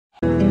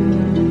Help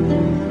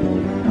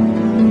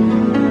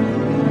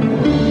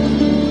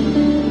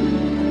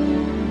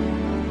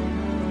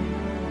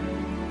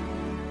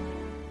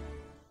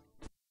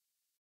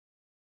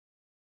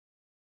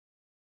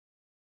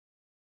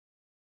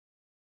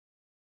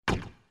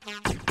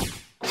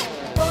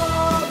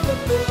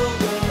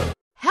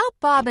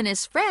Bob and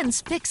his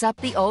friends fix up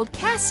the old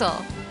castle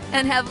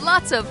and have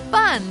lots of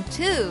fun,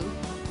 too.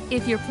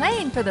 If you're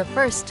playing for the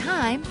first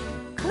time,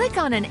 click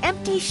on an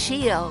empty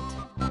shield.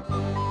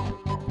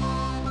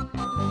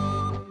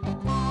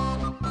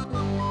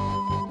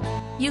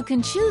 You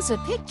can choose a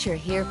picture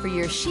here for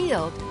your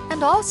shield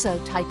and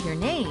also type your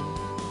name.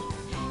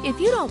 If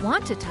you don't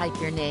want to type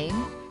your name,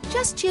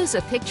 just choose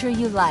a picture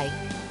you like.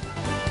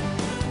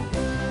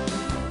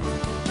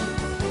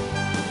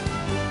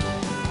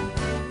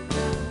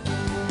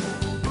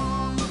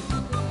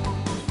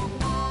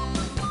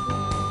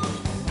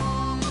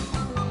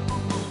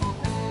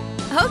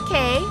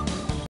 Okay.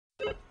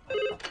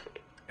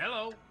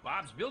 Hello,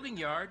 Bob's Building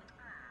Yard.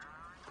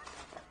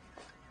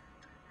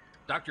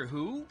 Doctor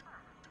Who?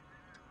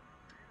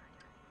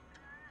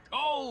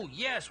 Oh,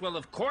 yes, well,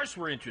 of course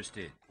we're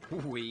interested.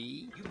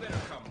 You better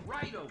come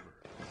right over.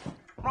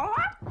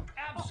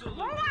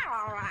 Absolutely.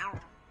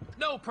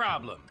 No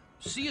problem.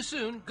 See you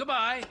soon.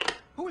 Goodbye.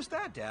 Who was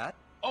that, Dad?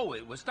 Oh,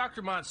 it was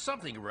Dr. Mont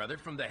something or other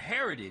from the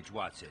Heritage,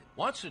 Watson.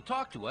 Wants to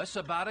talk to us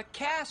about a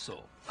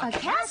castle. A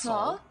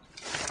castle?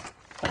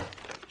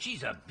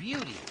 She's a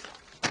beauty.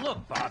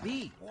 Look,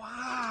 Bobby.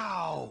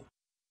 Wow!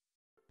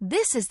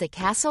 This is the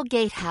castle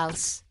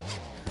gatehouse.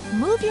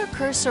 Move your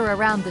cursor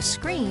around the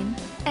screen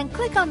and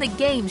click on the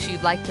games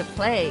you'd like to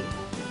play.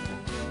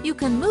 You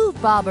can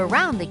move Bob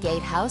around the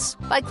gatehouse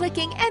by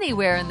clicking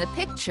anywhere in the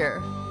picture.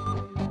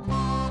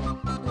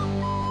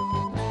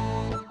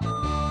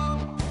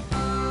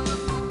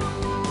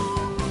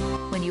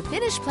 When you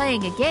finish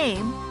playing a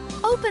game,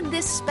 open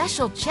this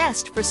special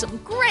chest for some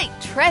great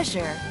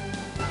treasure.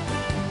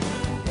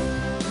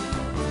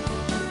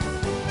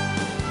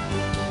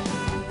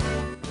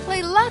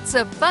 Play lots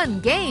of fun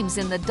games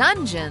in the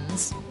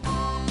dungeons.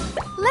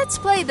 Let's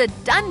play the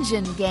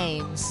dungeon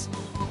games.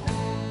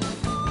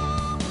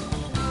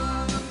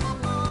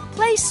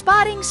 Play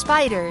spotting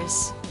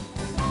spiders.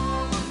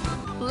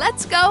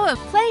 Let's go and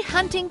play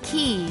hunting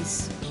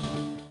keys.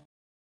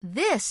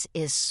 This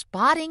is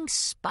spotting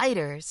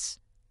spiders.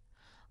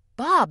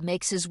 Bob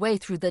makes his way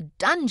through the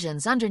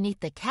dungeons underneath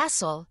the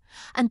castle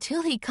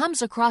until he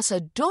comes across a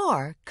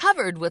door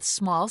covered with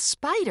small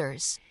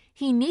spiders.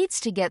 He needs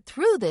to get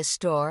through this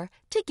door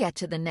to get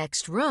to the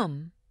next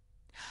room.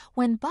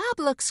 When Bob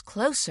looks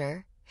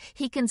closer,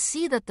 he can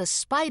see that the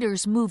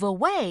spiders move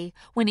away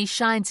when he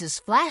shines his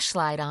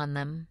flashlight on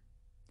them.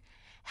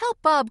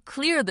 Help Bob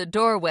clear the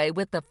doorway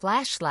with the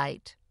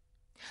flashlight.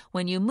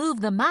 When you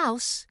move the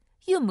mouse,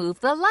 you move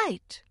the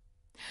light.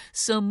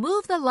 So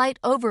move the light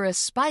over a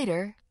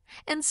spider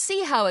and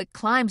see how it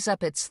climbs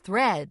up its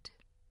thread.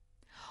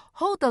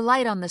 Hold the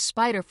light on the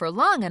spider for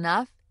long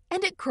enough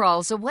and it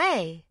crawls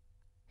away.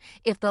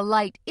 If the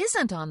light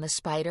isn't on the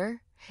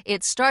spider,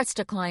 it starts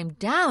to climb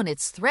down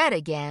its thread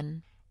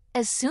again.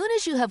 As soon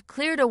as you have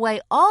cleared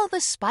away all the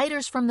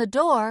spiders from the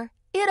door,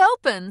 it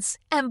opens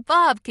and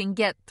Bob can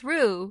get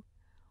through.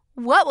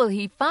 What will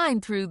he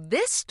find through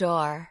this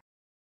door?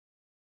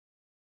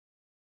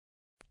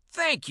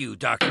 Thank you,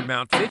 Dr.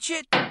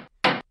 Mountfitchet.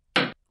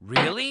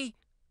 Really?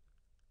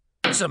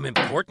 Some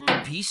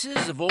important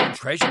pieces of old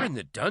treasure in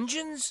the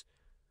dungeons?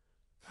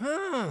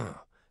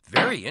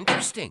 Very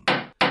interesting.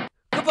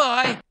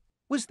 Goodbye.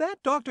 Was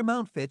that Dr.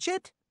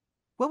 Mountfitchet?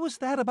 What was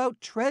that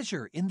about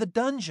treasure in the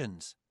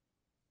dungeons?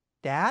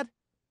 Dad?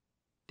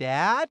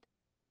 Dad?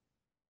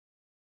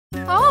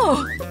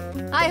 Oh,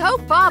 I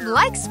hope Bob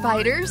likes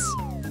spiders.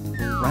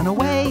 Run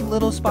away,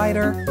 little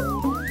spider.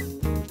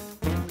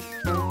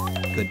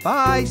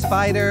 Goodbye,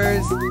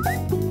 spiders.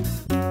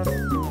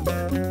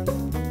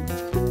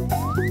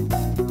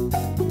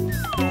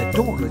 The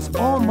door is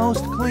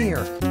almost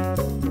clear.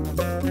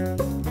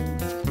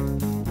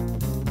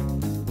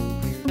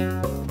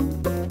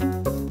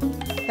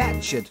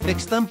 That should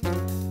fix them.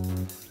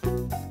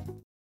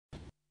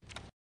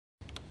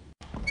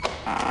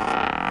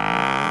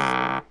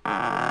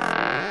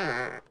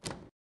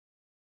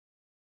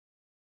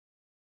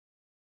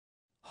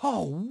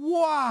 Oh,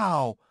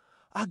 wow!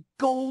 A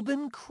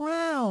golden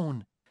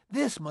crown!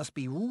 This must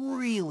be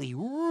really,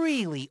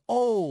 really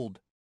old.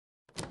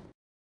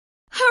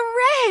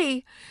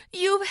 Hooray!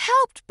 You've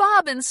helped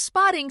Bob in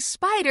spotting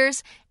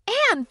spiders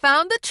and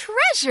found the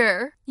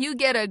treasure. You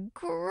get a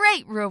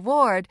great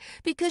reward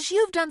because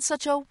you've done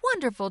such a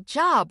wonderful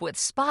job with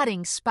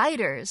spotting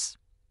spiders.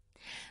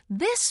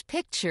 This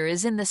picture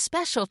is in the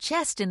special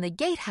chest in the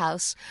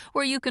gatehouse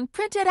where you can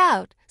print it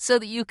out so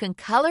that you can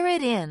color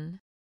it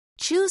in.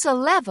 Choose a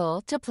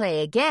level to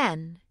play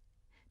again.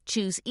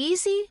 Choose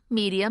easy,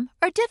 medium,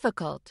 or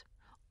difficult.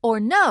 Or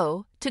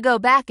no to go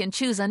back and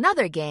choose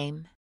another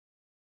game.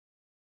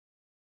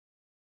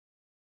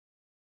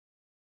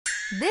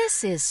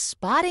 This is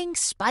spotting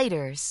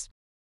spiders.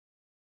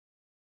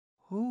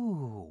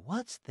 Ooh,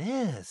 what's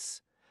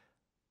this?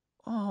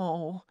 Oh,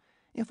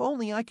 If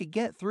only I could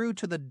get through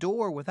to the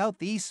door without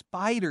these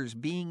spiders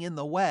being in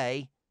the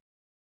way.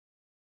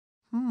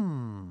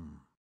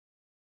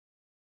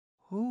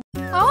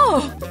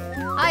 Oh,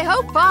 I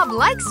hope Bob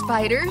likes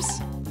spiders.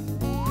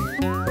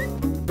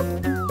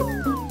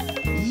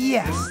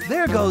 Yes,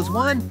 there goes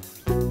one.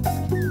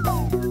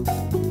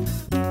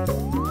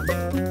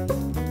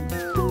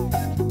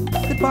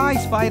 Goodbye,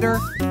 spider.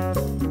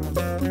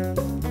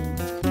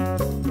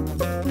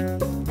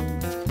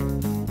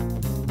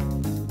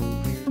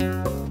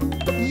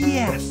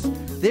 Yes,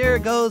 there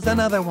goes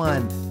another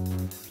one.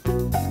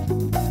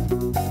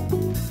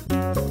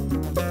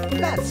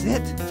 That's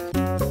it.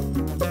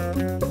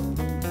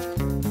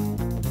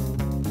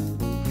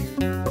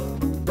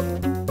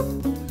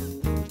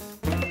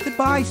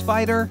 Goodbye,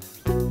 spider.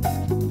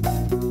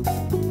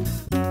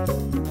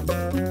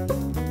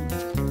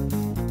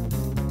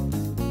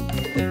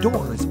 The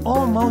door is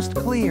almost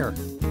clear.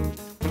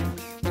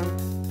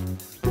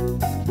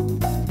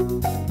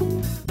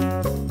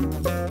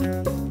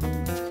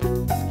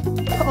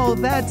 Oh,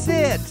 that's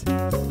it!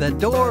 The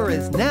door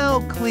is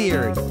now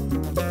cleared.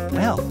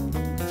 Well,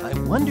 I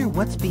wonder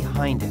what's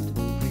behind it.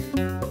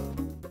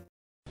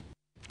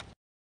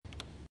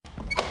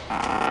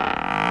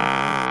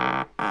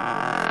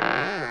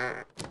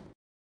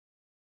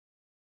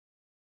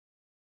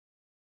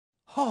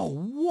 Oh,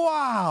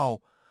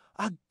 wow!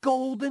 A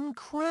golden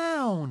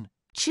crown!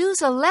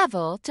 Choose a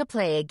level to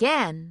play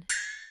again.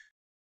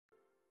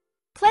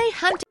 Play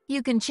hunt.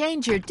 You can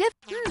change your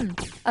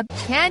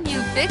can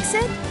you fix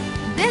it?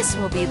 This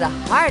will be the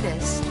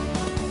hardest.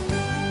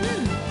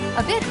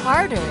 A bit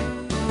harder.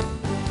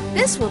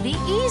 This will be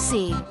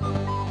easy.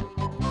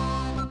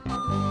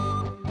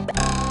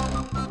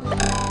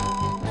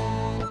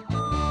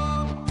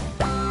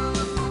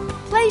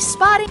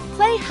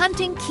 Play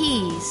hunting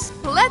keys.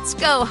 Let's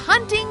go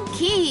hunting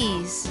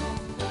keys.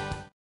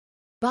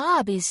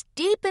 Bob is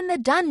deep in the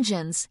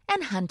dungeons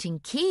and hunting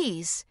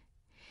keys.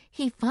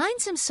 He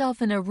finds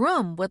himself in a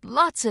room with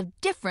lots of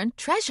different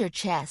treasure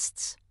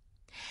chests.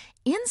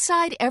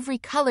 Inside every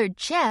colored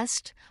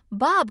chest,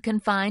 Bob can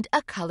find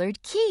a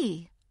colored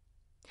key.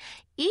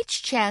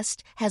 Each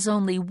chest has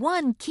only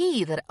one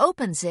key that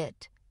opens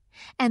it,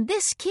 and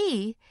this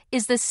key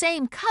is the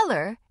same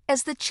color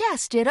as the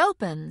chest it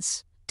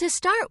opens. To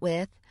start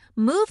with,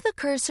 move the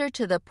cursor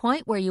to the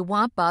point where you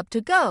want Bob to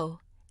go,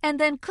 and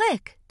then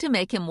click to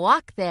make him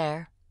walk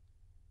there.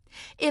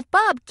 If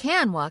Bob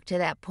can walk to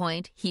that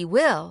point, he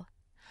will.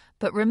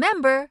 But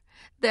remember,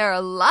 there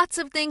are lots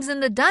of things in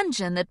the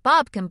dungeon that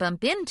Bob can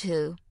bump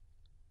into.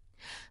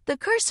 The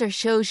cursor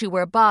shows you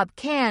where Bob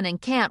can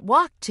and can't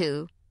walk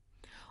to,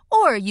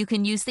 or you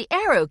can use the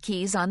arrow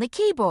keys on the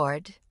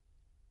keyboard.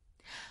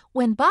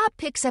 When Bob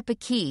picks up a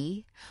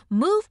key,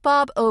 move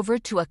Bob over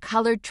to a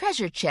colored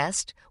treasure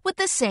chest with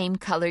the same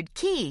colored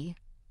key.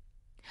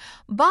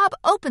 Bob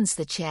opens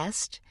the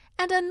chest,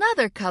 and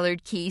another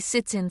colored key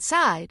sits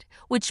inside,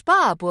 which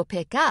Bob will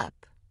pick up.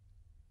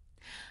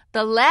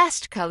 The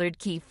last colored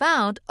key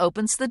found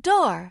opens the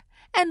door,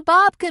 and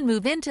Bob can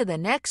move into the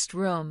next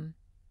room.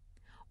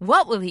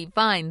 What will he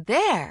find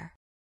there?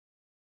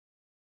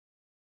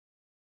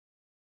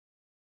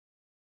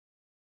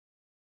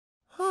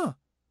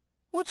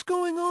 What's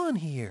going on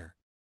here?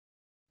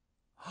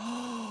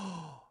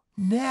 Oh,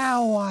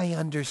 now I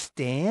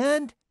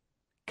understand.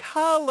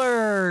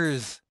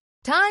 Colors!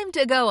 Time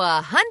to go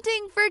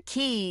a-hunting for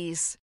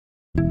keys.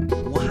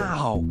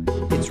 Wow,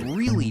 it's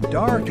really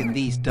dark in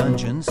these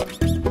dungeons.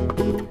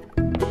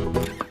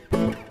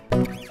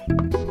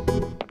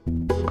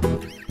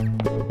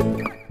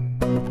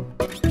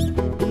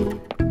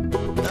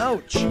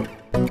 Ouch!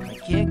 I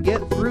can't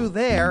get through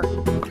there.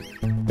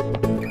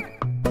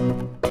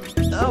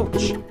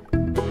 Ouch!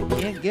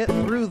 I can't get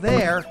through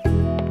there.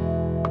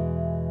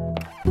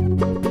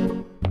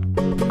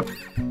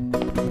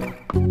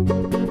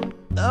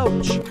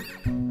 Ouch!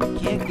 I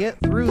can't get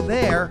through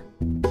there.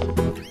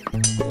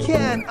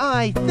 Can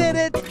I fit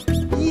it?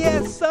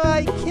 Yes,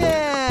 I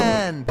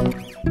can!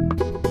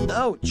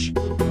 Ouch!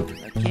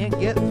 I can't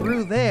get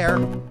through there.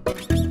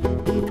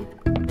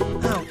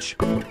 Ouch!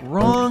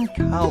 Wrong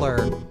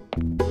color.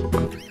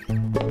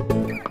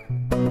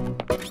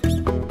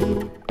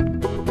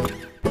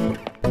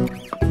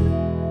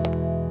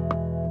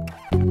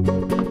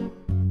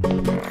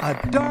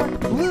 A dark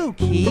blue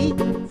key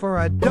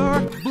for a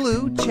dark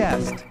blue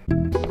chest.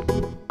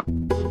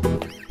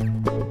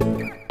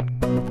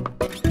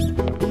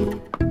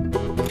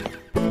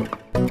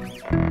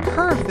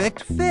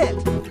 Perfect fit.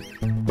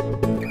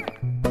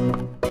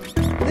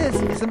 This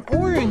is an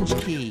orange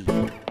key.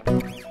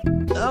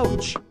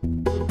 Ouch!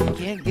 I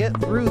can't get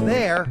through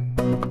there.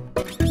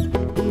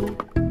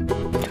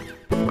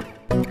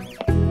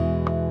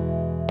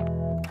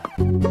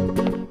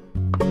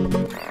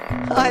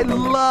 I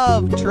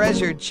love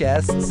treasure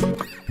chests.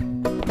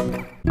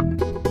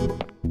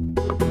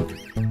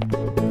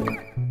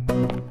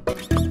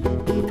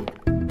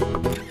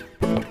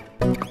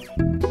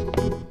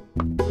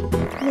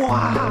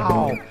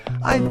 Wow!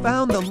 I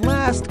found the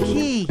last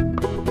key.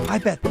 I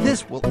bet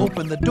this will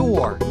open the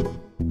door.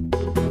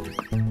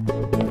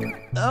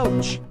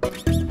 Ouch! I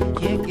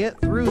can't get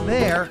through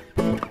there.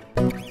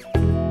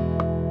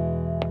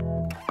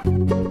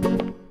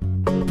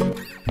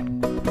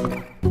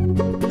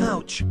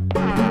 Ouch!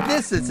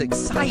 This is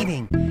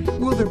exciting!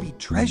 Will there be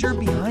treasure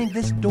behind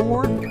this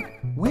door?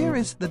 Where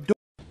is the door?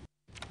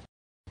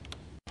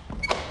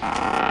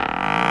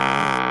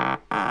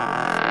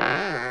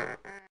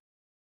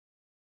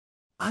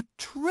 A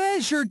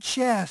treasure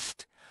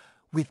chest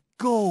with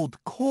gold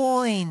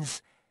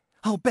coins.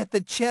 I'll bet the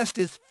chest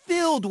is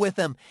filled with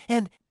them.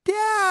 And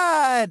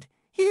Dad,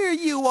 here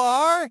you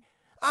are.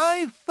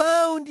 I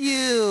found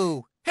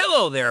you.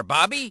 Hello there,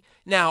 Bobby.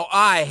 Now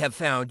I have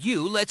found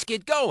you. Let's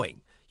get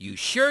going. You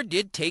sure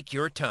did take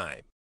your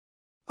time.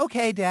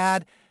 Okay,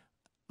 Dad.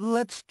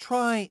 Let's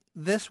try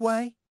this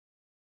way.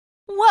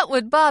 What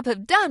would Bob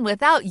have done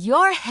without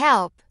your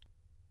help?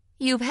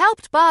 You've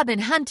helped Bob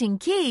in hunting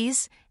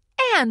keys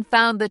and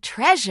found the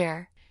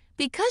treasure.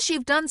 Because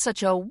you've done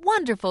such a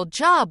wonderful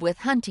job with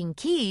hunting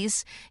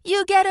keys,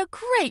 you get a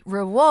great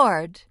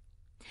reward.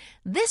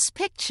 This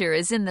picture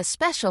is in the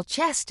special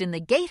chest in the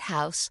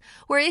gatehouse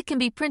where it can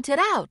be printed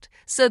out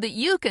so that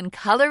you can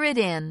color it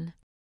in.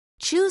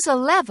 Choose a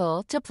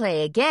level to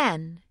play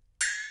again.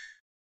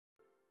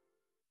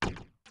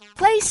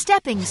 Play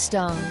stepping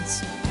stones.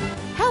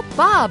 Help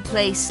Bob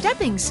play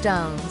stepping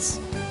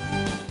stones.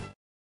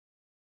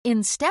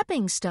 In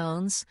stepping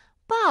stones,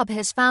 Bob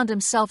has found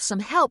himself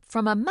some help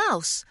from a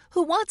mouse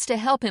who wants to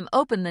help him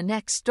open the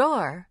next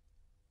door.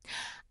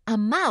 A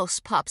mouse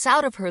pops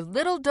out of her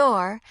little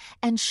door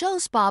and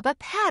shows Bob a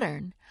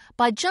pattern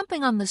by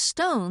jumping on the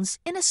stones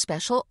in a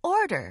special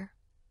order.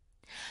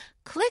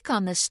 Click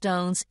on the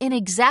stones in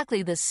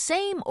exactly the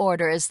same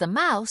order as the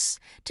mouse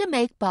to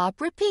make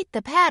Bob repeat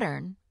the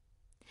pattern.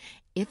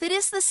 If it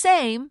is the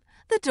same,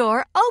 the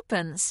door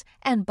opens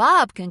and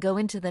Bob can go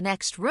into the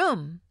next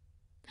room.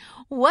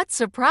 What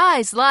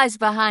surprise lies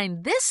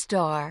behind this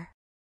door?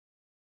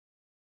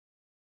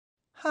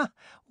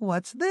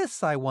 What's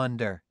this, I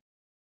wonder?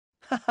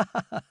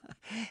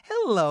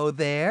 Hello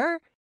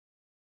there.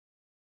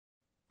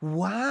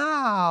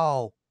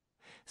 Wow!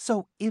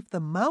 So if the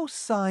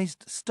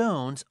mouse-sized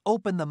stones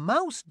open the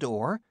mouse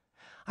door,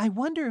 I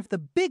wonder if the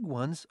big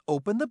ones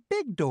open the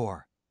big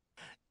door.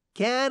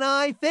 Can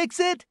I fix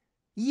it?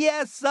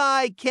 Yes,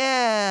 I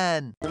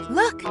can!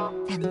 Look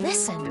and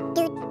listen.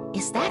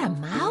 Is that a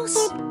mouse?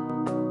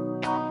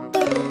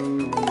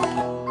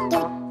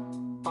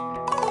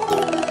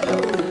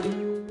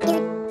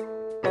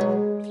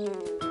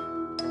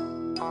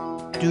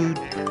 Dude,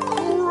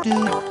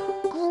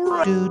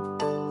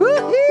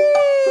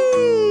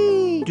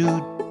 woo-hee!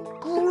 Dude,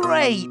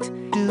 great!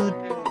 Dude,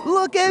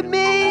 look at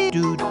me!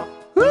 Dude,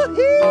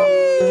 woo-hee!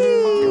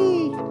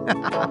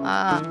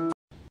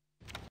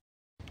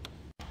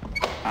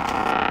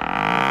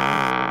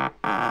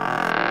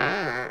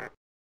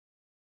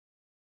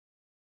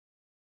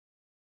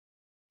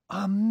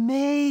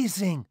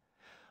 Amazing!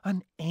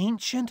 An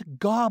ancient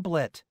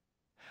goblet.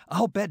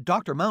 I'll bet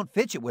Dr.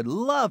 Mountfitchet would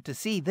love to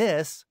see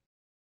this.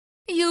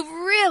 You've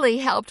really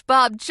helped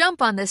Bob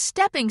jump on the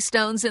stepping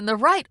stones in the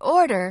right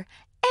order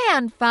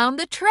and found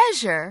the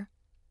treasure.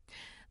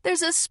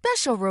 There's a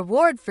special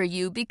reward for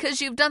you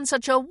because you've done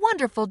such a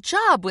wonderful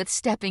job with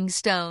stepping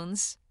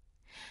stones.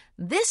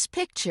 This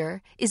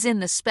picture is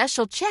in the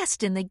special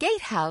chest in the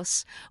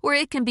gatehouse where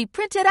it can be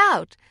printed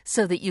out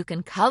so that you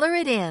can color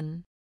it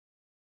in.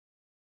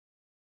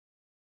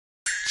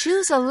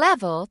 Choose a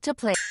level to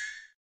play.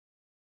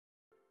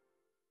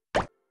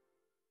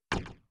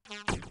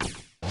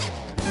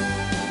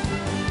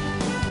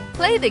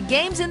 Play the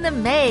games in the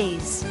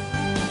maze.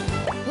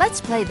 Let's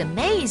play the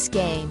maze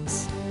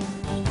games.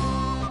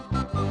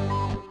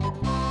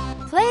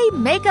 Play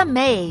Make a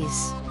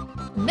Maze.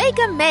 Make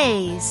a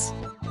maze.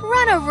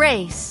 Run a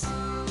race.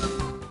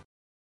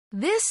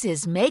 This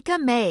is Make a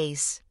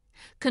Maze.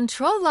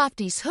 Control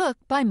Lofty's hook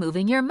by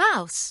moving your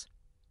mouse.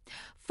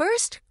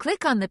 First,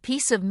 click on the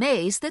piece of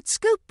maze that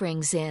Scoop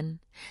brings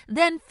in.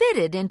 Then fit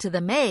it into the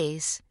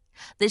maze.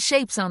 The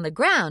shapes on the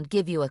ground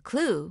give you a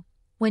clue.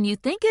 When you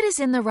think it is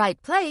in the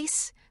right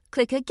place,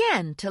 click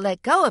again to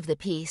let go of the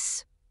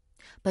piece.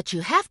 But you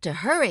have to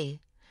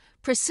hurry.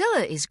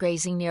 Priscilla is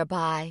grazing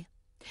nearby.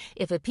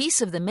 If a piece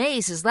of the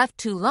maze is left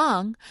too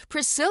long,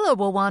 Priscilla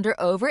will wander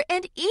over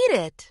and eat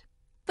it.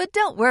 But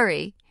don't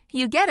worry,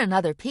 you get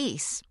another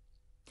piece.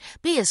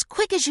 Be as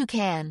quick as you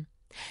can.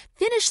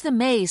 Finish the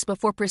maze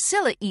before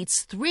Priscilla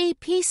eats 3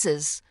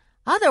 pieces.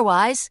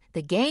 Otherwise,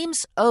 the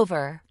game's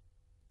over.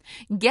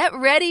 Get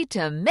ready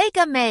to make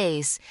a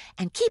maze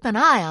and keep an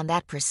eye on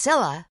that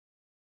Priscilla.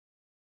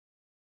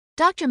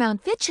 Dr.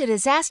 Mountfitchet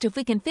has asked if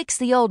we can fix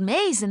the old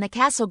maze in the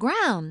castle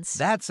grounds.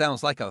 That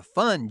sounds like a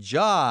fun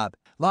job.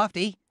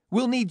 Lofty,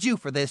 we'll need you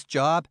for this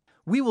job.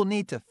 We will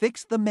need to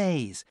fix the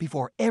maze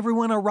before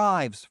everyone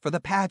arrives for the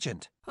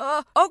pageant.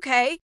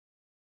 Okay.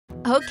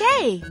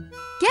 Okay,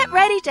 get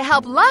ready to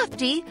help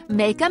Lofty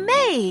make a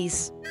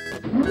maze.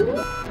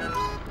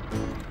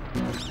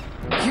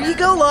 Here you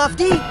go,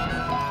 Lofty.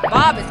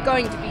 Bob is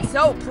going to be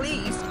so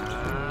pleased.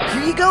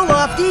 Here you go,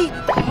 Lofty.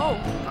 Oh,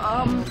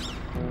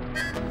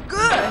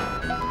 good.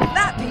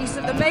 That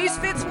of the maze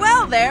fits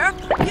well there.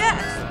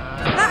 Yes,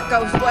 that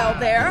goes well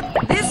there.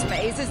 This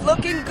maze is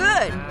looking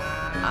good,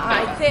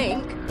 I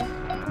think.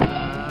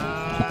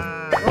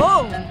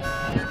 Oh,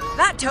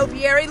 that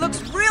topiary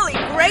looks really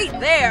great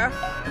there.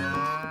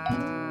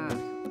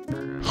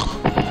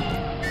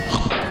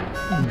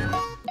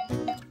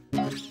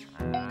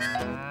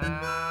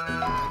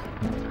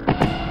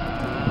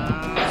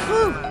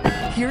 Whew.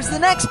 Here's the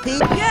next peak.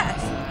 Yes,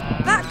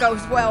 that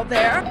goes well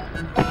there.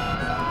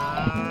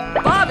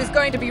 Bob is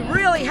going to be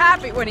really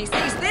happy when he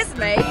sees this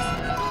maze.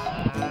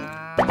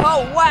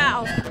 Oh,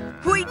 wow.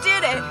 We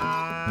did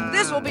it.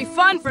 This will be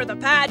fun for the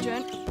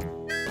pageant,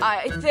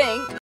 I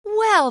think.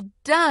 Well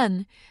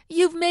done!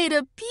 You've made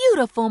a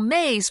beautiful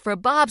maze for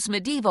Bob's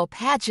medieval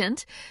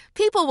pageant.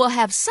 People will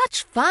have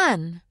such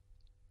fun.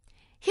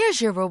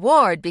 Here's your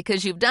reward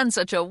because you've done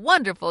such a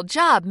wonderful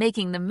job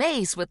making the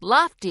maze with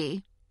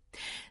Lofty.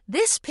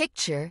 This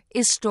picture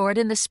is stored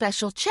in the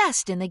special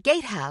chest in the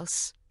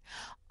gatehouse.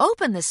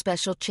 Open the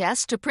special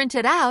chest to print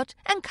it out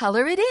and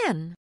color it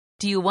in.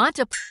 Do you want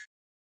to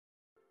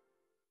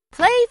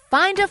play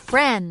Find a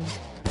Friend?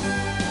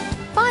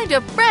 Find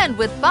a friend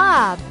with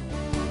Bob.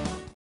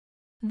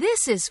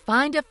 This is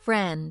Find a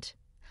Friend.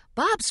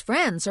 Bob's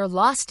friends are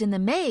lost in the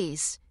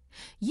maze.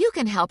 You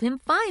can help him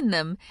find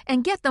them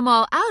and get them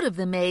all out of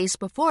the maze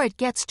before it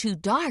gets too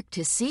dark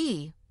to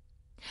see.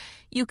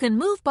 You can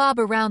move Bob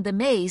around the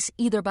maze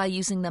either by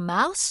using the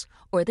mouse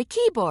or the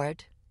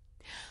keyboard.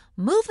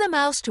 Move the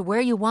mouse to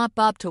where you want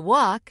Bob to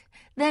walk,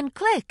 then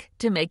click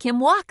to make him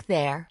walk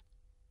there.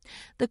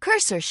 The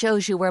cursor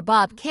shows you where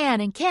Bob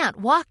can and can't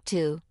walk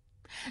to.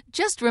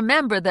 Just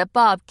remember that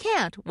Bob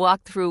can't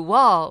walk through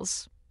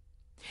walls.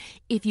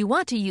 If you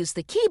want to use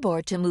the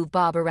keyboard to move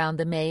Bob around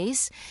the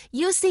maze,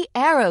 use the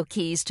arrow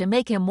keys to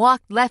make him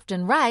walk left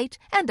and right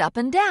and up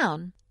and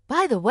down.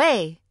 By the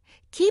way,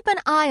 keep an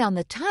eye on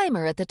the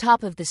timer at the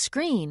top of the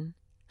screen.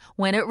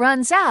 When it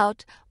runs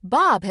out,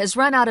 Bob has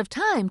run out of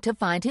time to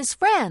find his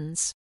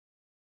friends.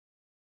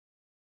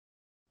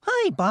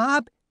 Hi,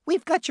 Bob.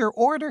 We've got your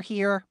order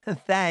here.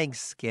 Thanks,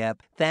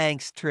 Skip.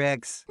 Thanks,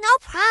 Trix. No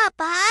problem,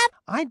 Bob.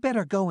 I'd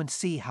better go and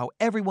see how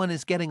everyone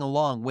is getting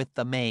along with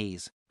the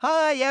maze.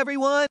 Hi,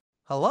 everyone.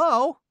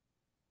 Hello?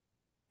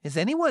 Is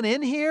anyone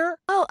in here?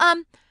 Oh,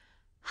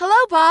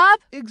 hello, Bob.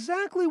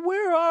 Exactly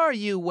where are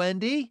you,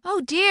 Wendy?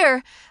 Oh,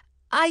 dear.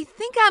 I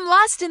think I'm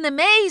lost in the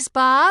maze,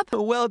 Bob.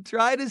 Well,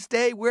 try to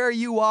stay where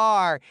you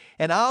are,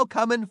 and I'll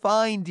come and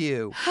find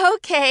you.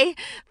 Okay.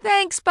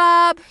 Thanks,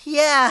 Bob.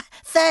 Yeah,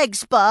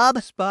 thanks,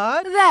 Bob.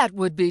 Spud? That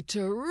would be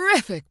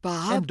terrific,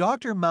 Bob. And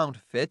Dr.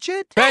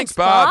 Mountfitchet? Thanks,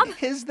 Bob.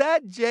 Is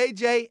that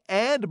JJ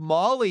and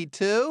Molly,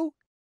 too?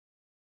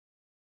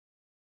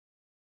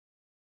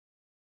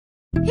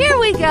 Here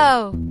we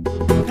go.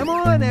 Come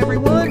on,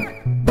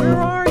 everyone. Where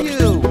are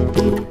you?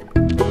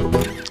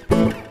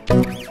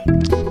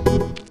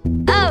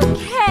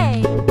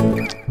 Okay.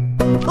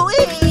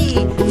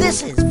 Whee!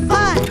 This is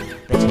fun.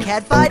 But you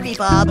can't find me,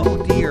 Bob.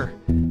 Oh, dear.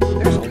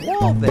 There's a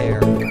wall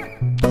there.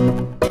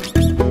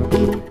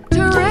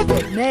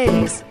 Terrific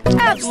maze. At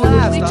last,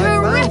 Absolutely I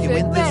found you terrific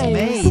in this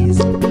maze.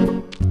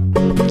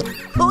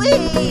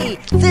 Whee!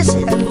 This is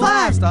At fun.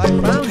 last, I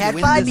But found you can't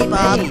you find in me, this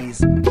Bob.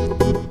 maze.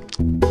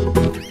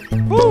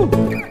 Woo!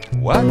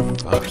 What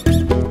fun.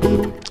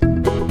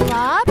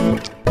 Bob?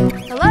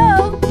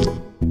 Hello?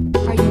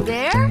 Are you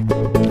there?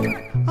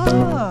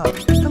 Ah,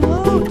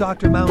 hello,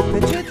 Dr.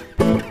 Mountfitchet.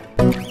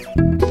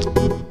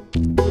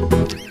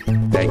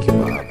 Thank you,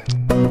 Bob.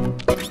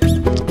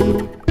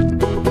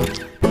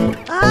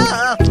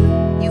 Ah,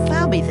 you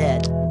found me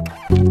then.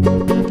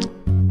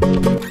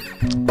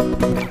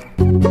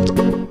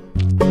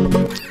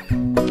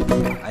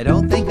 I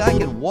don't think I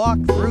can walk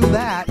through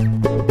that.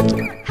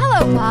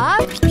 Hello,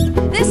 Bob.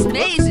 This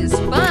maze is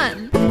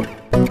fun.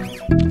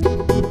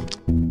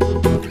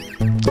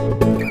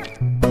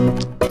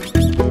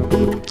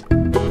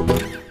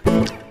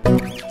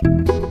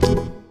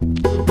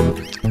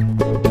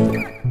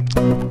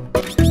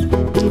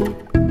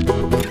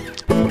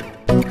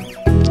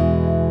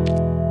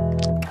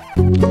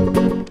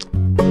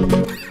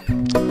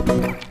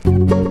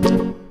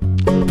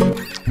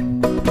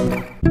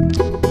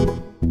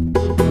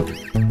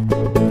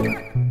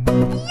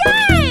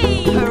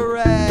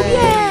 Hooray!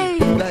 Yay!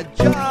 The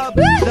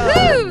job's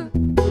done.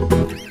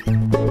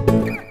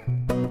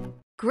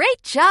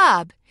 Great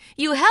job!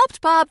 You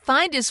helped Bob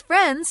find his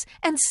friends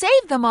and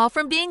save them all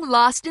from being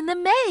lost in the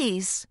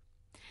maze.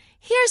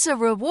 Here's a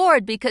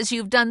reward because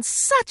you've done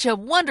such a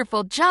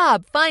wonderful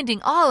job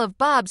finding all of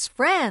Bob's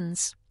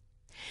friends.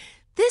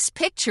 This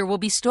picture will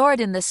be stored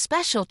in the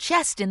special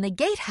chest in the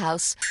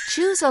gatehouse.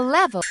 Choose a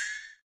level.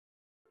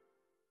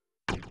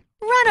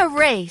 Run a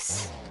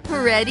race.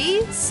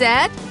 Ready,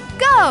 set,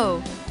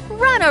 go!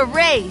 Run a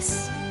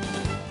race.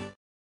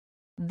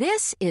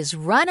 This is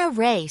Run a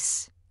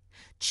Race.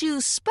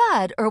 Choose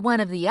Spud or one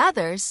of the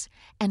others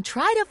and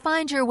try to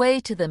find your way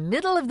to the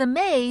middle of the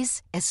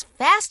maze as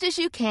fast as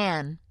you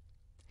can.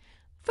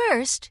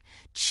 First,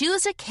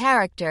 choose a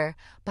character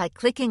by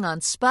clicking on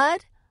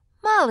Spud,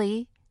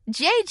 Molly,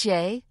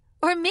 JJ,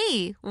 or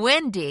me,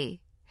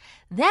 Wendy.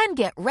 Then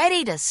get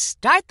ready to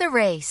start the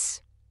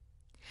race.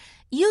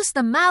 Use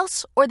the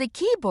mouse or the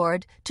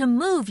keyboard to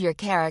move your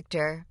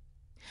character.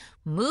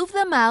 Move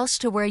the mouse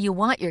to where you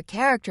want your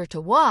character to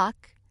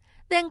walk,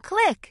 then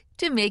click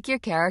to make your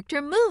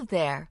character move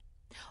there,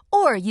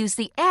 or use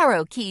the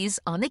arrow keys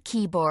on the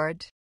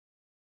keyboard.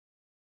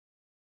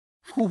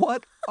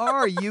 What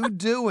are you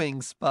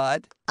doing,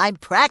 Spud? I'm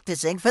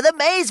practicing for the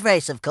maze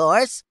race, of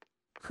course.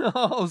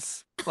 Oh,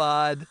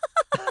 Spud.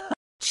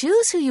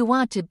 Choose who you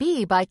want to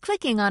be by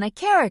clicking on a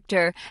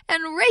character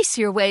and race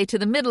your way to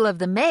the middle of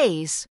the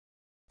maze.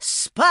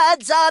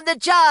 Spud's on the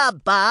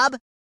job, Bob.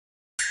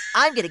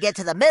 I'm gonna get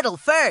to the middle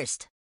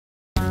first.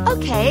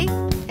 Okay,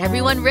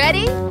 everyone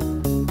ready?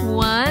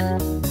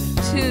 1,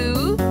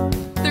 2,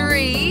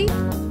 3,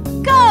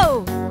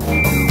 go!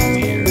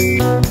 Dear,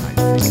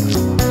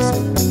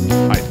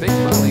 I think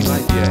Molly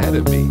might be ahead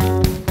of me.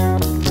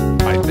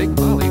 I think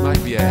Molly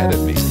might be ahead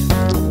of me.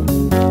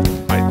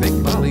 I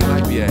think Molly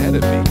might be ahead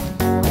of me.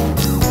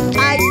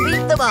 I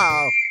beat them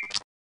all.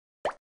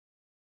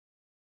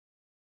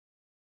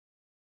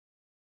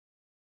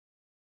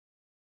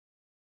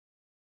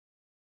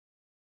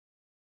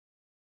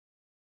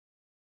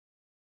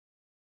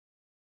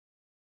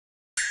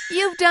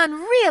 You've done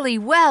really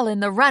well in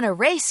the Run a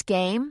Race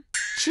game.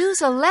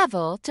 Choose a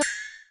level to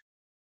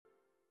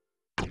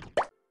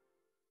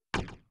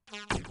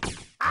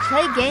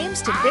play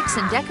games to fix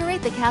and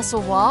decorate the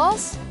castle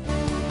walls.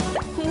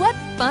 What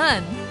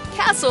fun!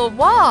 Castle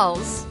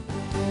walls!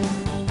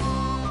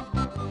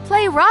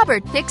 Play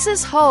Robert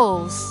Fixes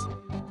Holes.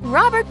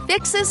 Robert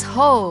Fixes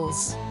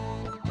Holes.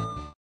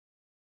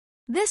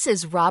 This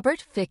is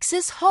Robert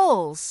Fixes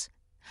Holes.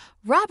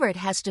 Robert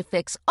has to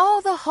fix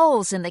all the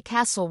holes in the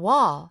castle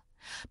wall.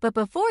 But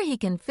before he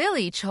can fill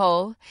each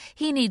hole,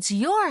 he needs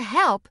your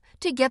help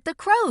to get the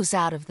crows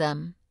out of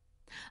them.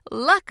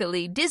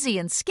 Luckily, Dizzy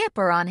and Skip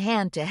are on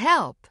hand to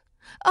help.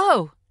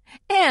 Oh,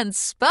 and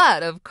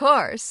Spud, of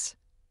course.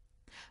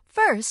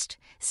 First,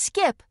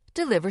 Skip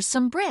delivers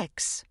some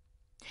bricks.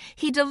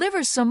 He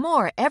delivers some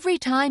more every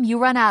time you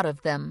run out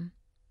of them.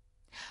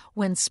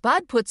 When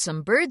Spud puts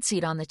some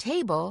birdseed on the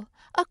table,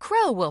 a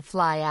crow will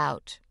fly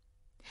out.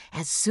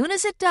 As soon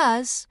as it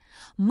does,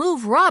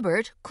 move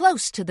Robert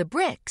close to the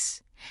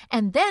bricks,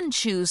 and then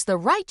choose the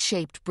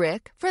right-shaped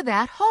brick for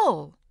that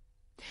hole.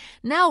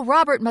 Now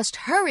Robert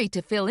must hurry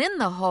to fill in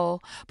the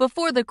hole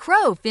before the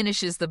crow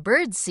finishes the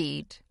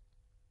birdseed.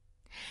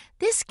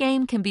 This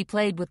game can be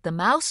played with the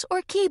mouse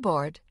or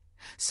keyboard.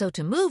 So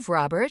to move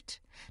Robert,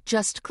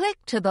 just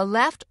click to the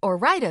left or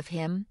right of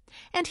him,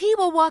 and he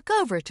will walk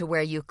over to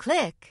where you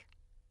click.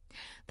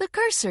 The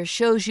cursor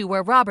shows you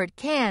where Robert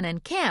can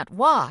and can't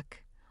walk.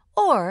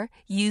 Or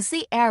use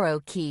the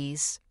arrow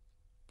keys.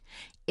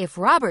 If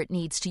Robert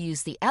needs to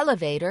use the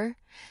elevator,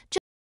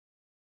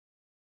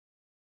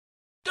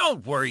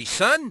 Don't worry,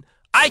 son.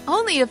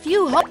 only a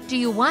few holes. Do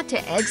you want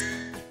to exit?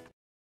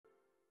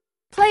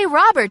 Play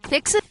Robert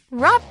Fixes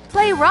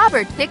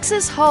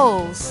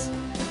Holes.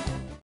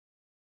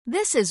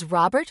 This is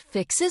Robert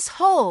Fixes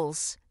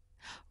Holes.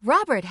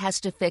 Robert has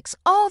to fix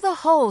all the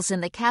holes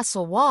in the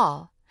castle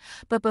wall.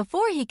 But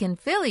before he can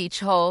fill each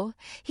hole,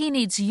 he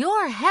needs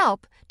your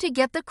help to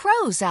get the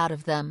crows out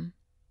of them.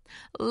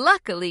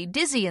 Luckily,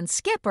 Dizzy and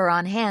Skip are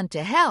on hand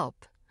to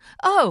help.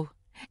 Oh,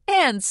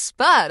 and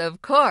Spud,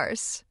 of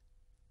course.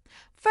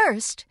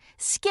 First,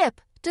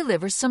 Skip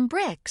delivers some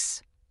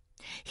bricks.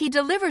 He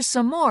delivers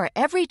some more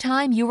every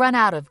time you run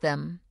out of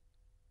them.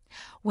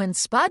 When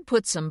Spud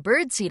puts some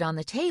birdseed on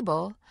the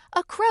table,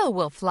 a crow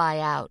will fly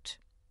out.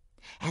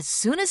 As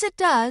soon as it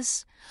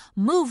does,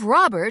 move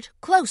Robert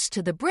close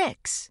to the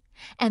bricks,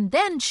 and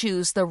then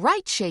choose the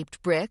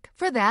right-shaped brick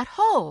for that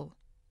hole.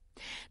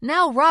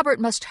 Now Robert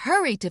must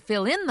hurry to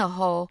fill in the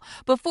hole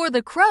before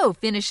the crow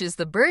finishes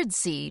the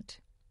birdseed.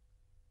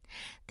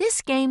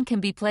 This game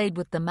can be played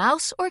with the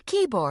mouse or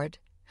keyboard.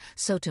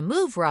 So to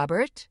move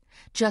Robert,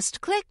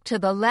 just click to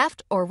the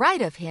left or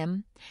right of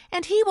him,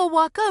 and he will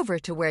walk over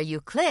to where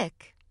you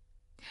click.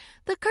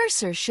 The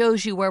cursor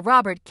shows you where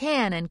Robert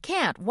can and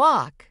can't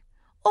walk.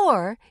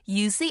 Or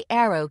use the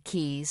arrow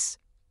keys.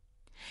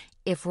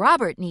 If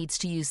Robert needs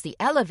to use the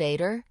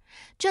elevator,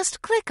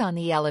 just click on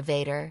the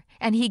elevator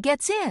and he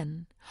gets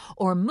in,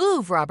 or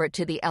move Robert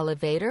to the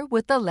elevator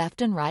with the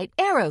left and right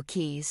arrow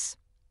keys.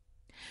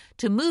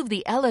 To move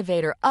the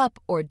elevator up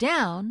or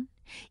down,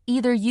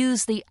 either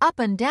use the up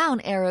and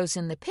down arrows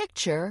in the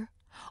picture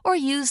or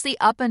use the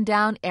up and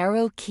down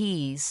arrow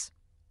keys.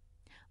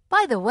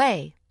 By the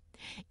way,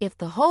 if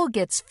the hole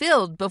gets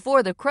filled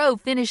before the crow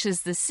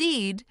finishes the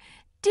seed,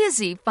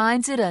 Dizzy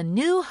finds it a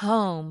new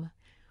home.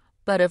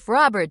 But if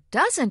Robert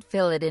doesn't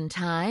fill it in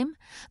time,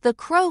 the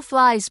crow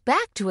flies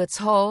back to its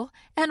hole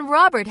and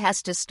Robert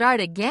has to start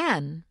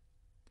again.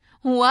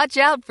 Watch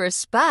out for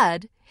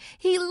Spud.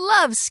 He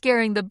loves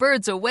scaring the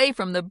birds away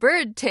from the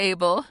bird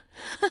table.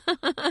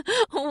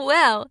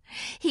 Well,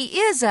 he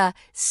is a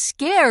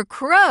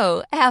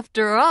scarecrow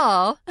after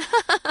all.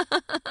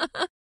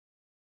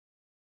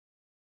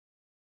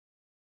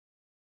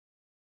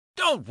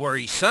 Don't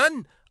worry,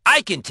 son.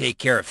 I can take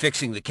care of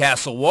fixing the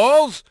castle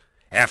walls.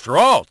 After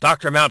all,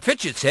 Dr.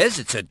 Mountfitchet says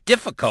it's a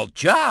difficult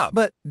job.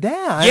 But,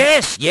 Dad...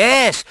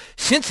 Yes.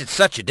 Since it's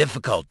such a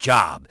difficult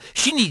job,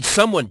 she needs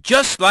someone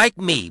just like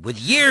me with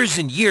years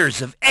and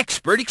years of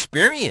expert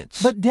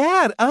experience. But,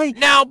 Dad,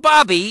 Now,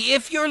 Bobby,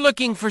 if you're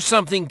looking for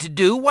something to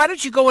do, why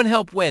don't you go and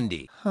help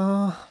Wendy?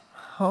 Oh,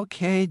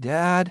 okay,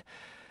 Dad.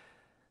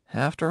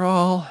 After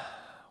all,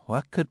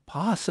 what could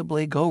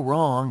possibly go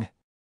wrong?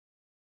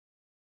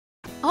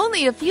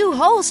 Only a few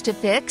holes to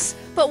fix,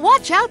 but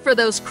watch out for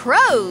those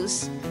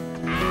crows.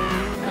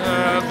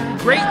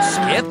 Great,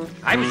 Skip.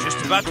 I was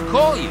just about to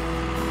call you.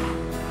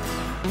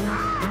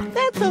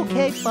 That's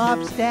okay,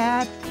 Bob's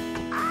dad.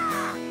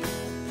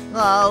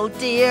 Oh,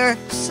 dear.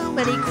 So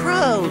many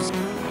crows.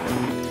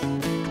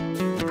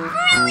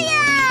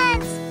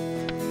 Brilliant!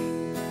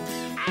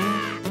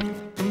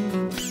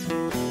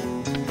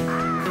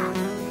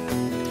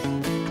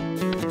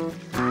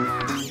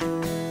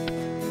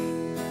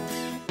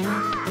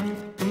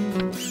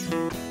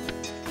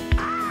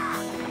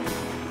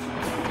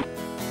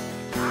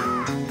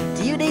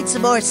 Do you need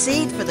some more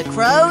seed for the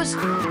crows?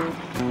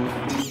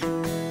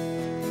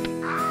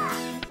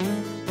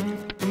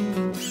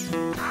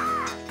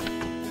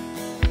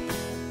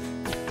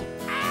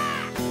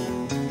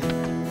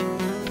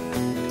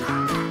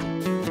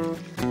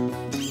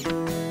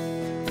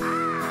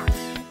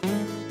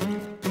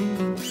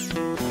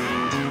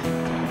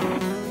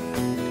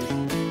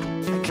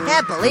 I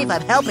can't believe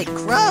I'm helping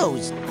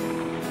crows.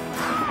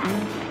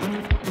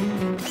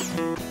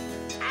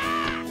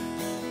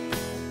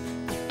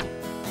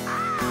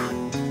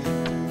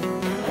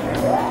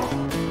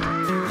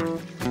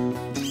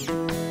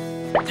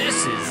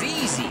 This is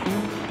easy.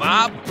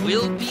 Bob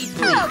will be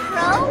Hello, pleased.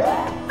 Crow.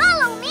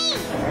 Follow me.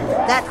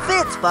 That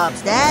fits,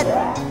 Bob's dad.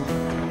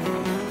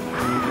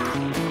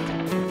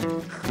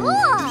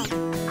 Cool.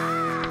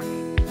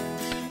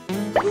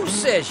 Who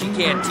says you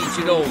can't teach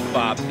an old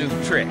Bob new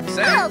tricks,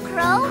 huh? Hello,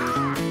 Crow.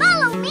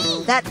 Follow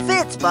me. That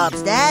fits,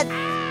 Bob's dad.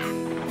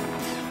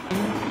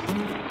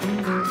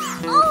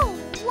 Oh,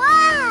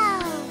 wow.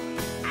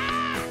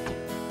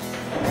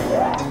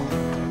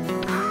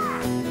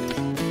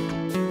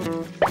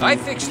 I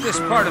fixed this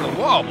part of the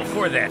wall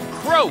before that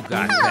crow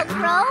got Hello, back.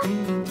 Crow.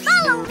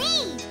 Follow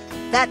me.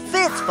 That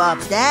fits,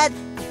 Bob's dad.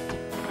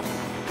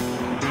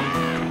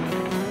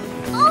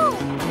 Oh,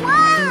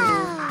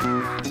 wow.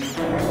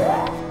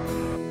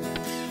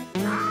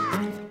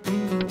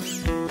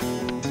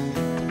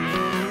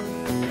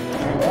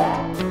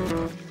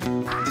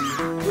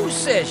 Who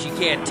says you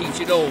can't teach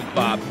an old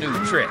Bob new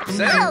tricks,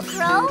 huh? Hello,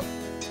 Crow.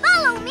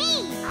 Follow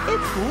me.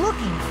 It's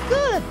looking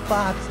good,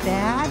 Bob's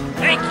dad.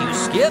 Thank you,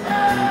 Skip.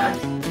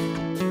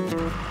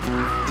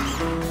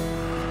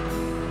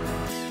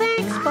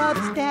 Thanks,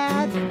 Bob's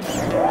dad.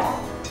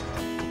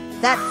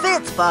 That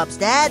fits, Bob's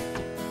dad.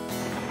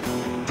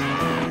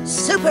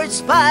 Super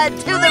Spud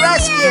to the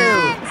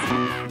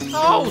rescue!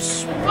 Oh,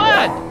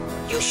 Spud!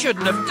 You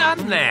shouldn't have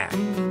done that.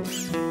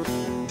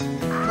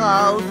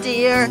 Oh,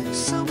 dear.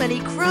 So many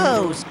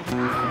crows.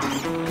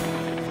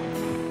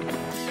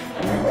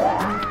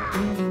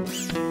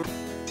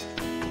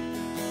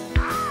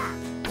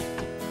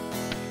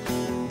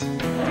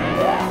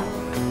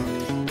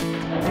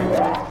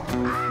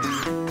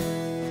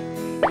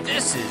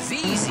 This is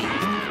easy.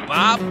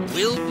 Bob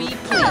will be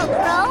Hello, pleased.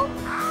 Crow.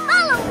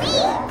 Follow me.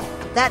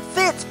 That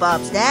fits,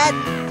 Bob's dad.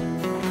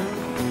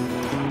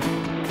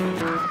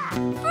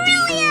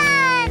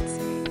 Brilliant!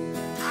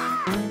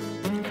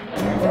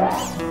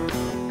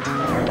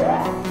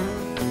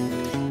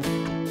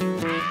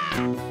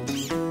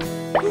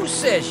 Who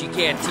says you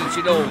can't teach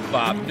an old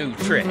Bob new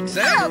tricks,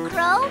 huh? Hello,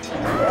 Crow.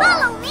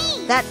 Follow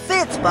me. That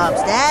fits,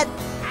 Bob's dad.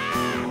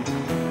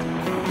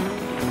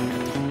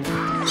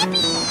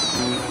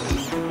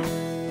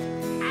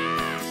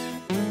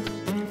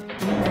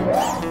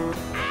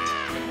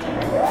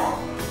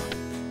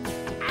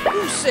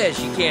 Who says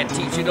you can't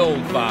teach an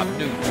old Bob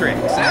new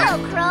tricks, huh?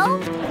 Hello, Crow.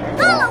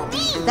 Follow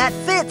me. That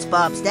fits,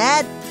 Bob's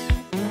dad.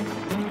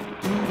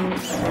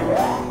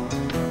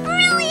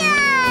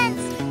 Brilliant!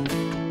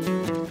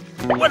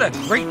 What a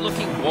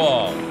great-looking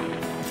wall.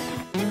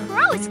 The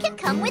crows can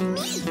come with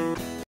me.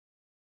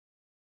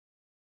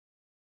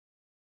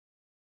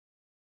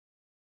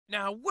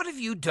 Now, what have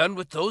you done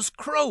with those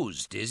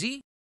crows,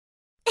 Dizzy?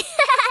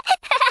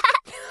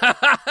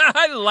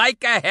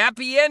 Like a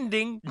happy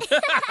ending.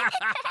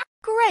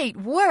 Great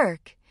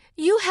work!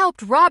 You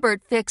helped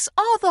Robert fix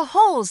all the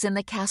holes in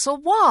the castle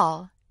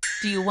wall.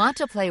 Do you want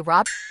to play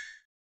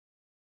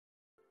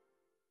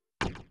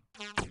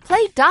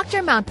Play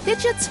Dr.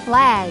 Mountfitchet's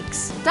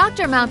Flags.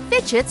 Dr.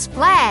 Mountfitchet's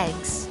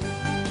Flags.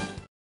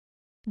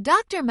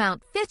 Dr.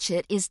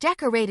 Mountfitchet is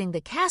decorating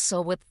the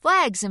castle with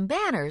flags and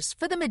banners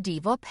for the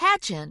medieval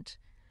pageant.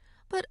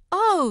 But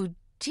oh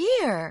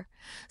dear,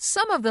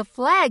 some of the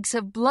flags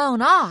have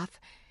blown off,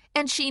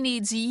 and she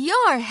needs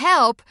your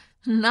help,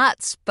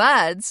 not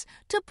Spud's,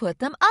 to put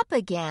them up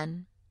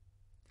again.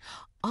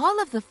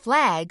 All of the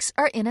flags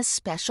are in a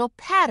special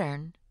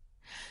pattern.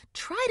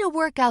 Try to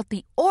work out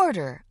the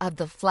order of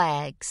the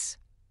flags.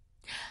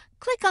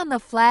 Click on the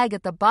flag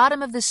at the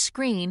bottom of the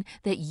screen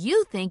that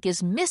you think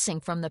is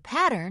missing from the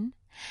pattern,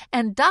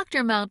 and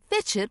Dr. Mount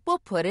Fitchett will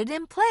put it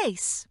in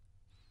place.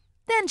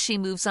 Then she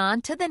moves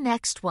on to the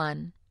next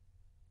one.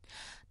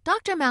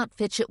 Dr. Mount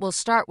Fitchett will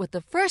start with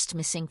the first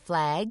missing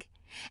flag,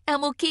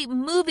 and will keep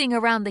moving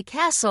around the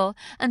castle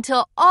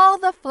until all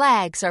the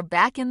flags are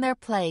back in their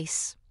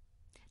place.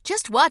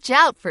 Just watch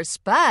out for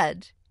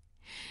Spud.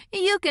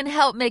 You can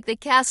help make the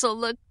castle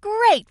look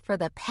great for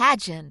the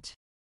pageant.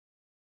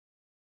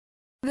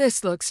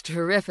 This looks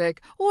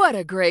terrific. What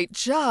a great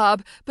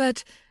job.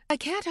 But I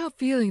can't help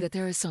feeling that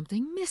there is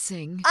something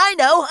missing. I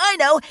know.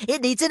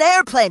 It needs an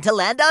airplane to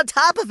land on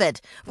top of it.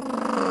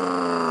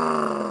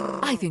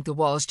 I think the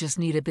walls just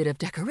need a bit of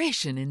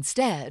decoration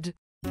instead.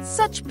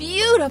 Such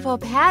beautiful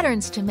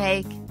patterns to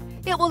make.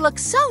 It will look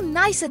so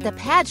nice at the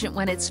pageant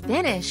when it's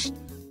finished.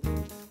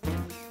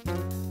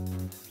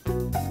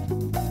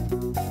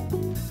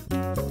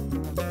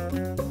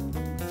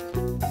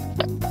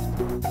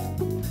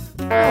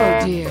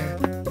 Oh dear.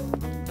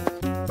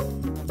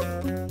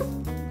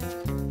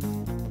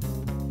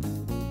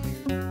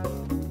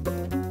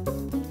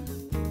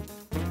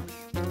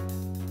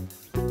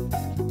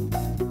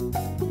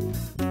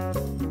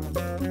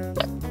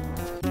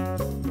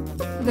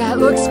 That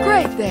looks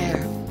great there.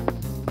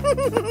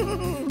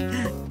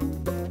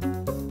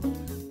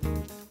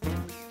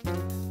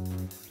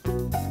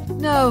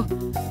 No,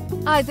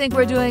 I think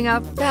we're doing a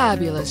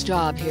fabulous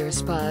job here,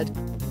 Spud.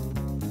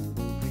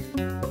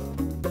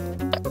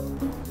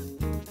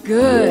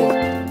 Good.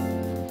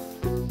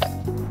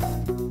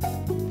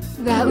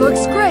 That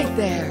looks great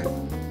there.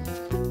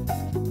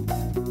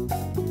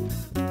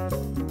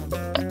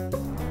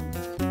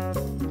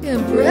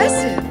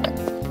 Impressive.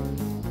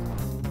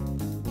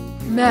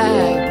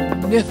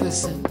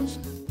 Magnificent.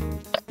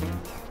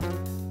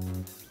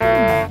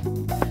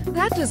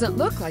 That doesn't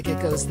look like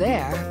it goes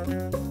there.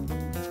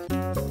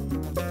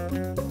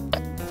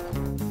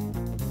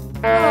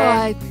 Oh,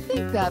 I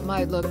think that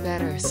might look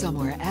better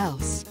somewhere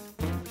else.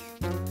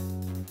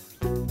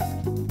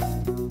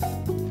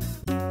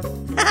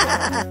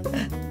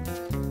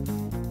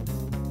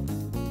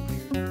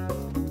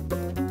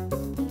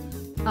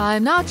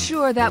 I'm not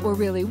sure that will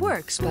really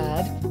work,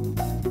 Spud.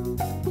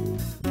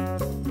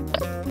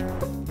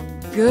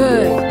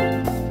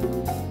 Good.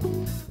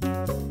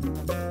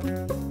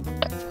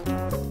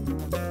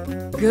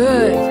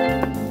 Good.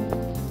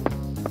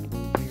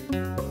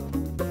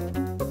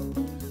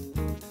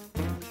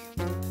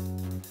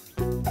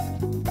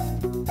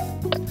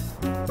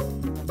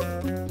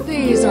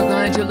 These are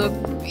going to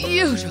look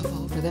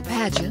beautiful for the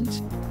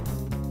pageant.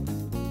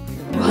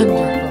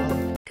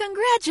 Wonderful.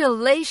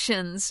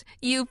 Congratulations!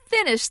 You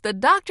finished the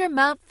Dr.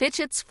 Mount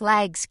Fitchett's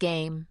Flags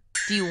game.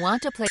 Do you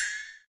want to play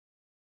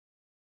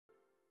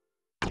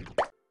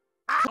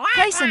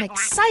some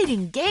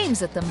exciting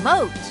games at the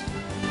moat?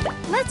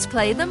 Let's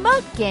play the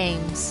moat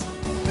games.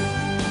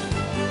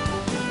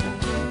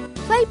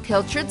 Play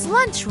Pilchard's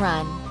Lunch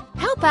Run.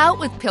 Help out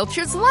with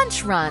Pilchard's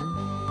Lunch Run.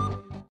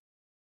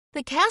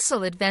 The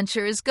castle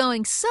adventure is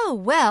going so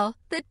well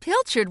that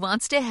Pilchard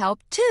wants to help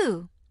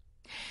too.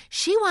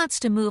 She wants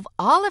to move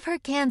all of her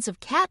cans of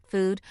cat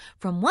food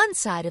from one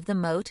side of the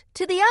moat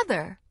to the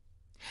other.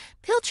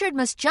 Pilchard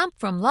must jump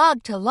from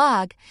log to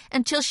log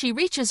until she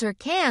reaches her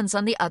cans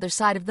on the other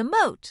side of the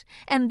moat,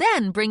 and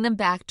then bring them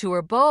back to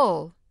her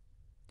bowl.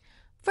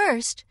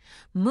 First,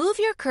 move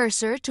your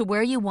cursor to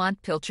where you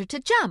want Pilchard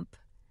to jump.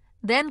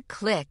 Then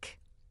click.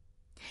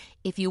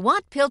 If you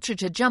want Pilchard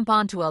to jump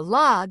onto a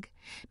log,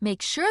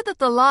 make sure that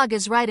the log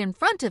is right in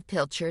front of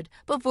Pilchard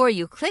before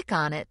you click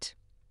on it.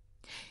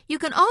 You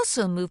can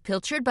also move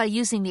Pilchard by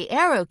using the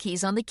arrow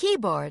keys on the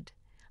keyboard,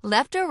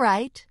 left or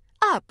right,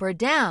 up or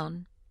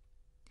down.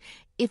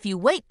 If you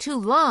wait too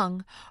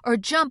long or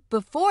jump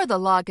before the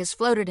log is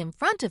floated in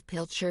front of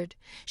Pilchard,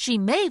 she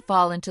may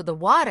fall into the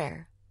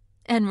water.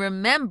 And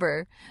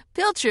remember,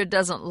 Pilchard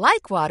doesn't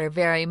like water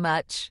very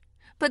much.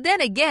 But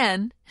then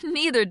again,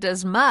 neither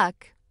does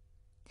Muck.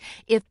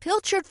 If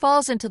Pilchard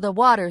falls into the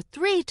water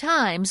 3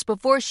 times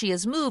before she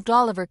has moved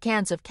all of her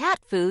cans of cat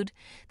food,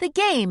 the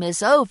game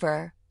is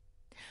over.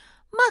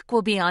 Muck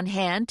will be on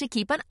hand to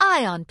keep an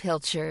eye on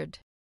Pilchard.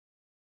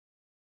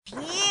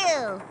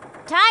 Phew!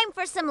 Time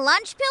for some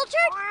lunch,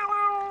 Pilchard?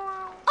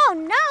 Oh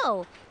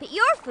no! But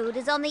your food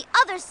is on the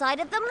other side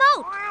of the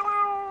moat.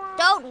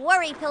 Don't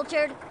worry,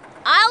 Pilchard.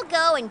 I'll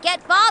go and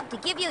get Bob to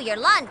give you your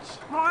lunch.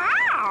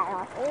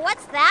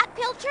 What's that,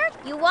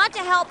 Pilchard? You want to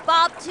help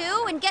Bob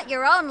too and get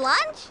your own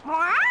lunch?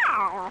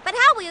 But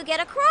how will you get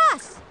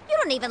across? You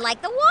don't even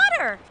like the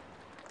water.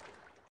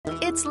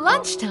 It's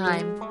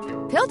lunchtime.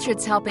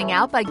 Pilchard's helping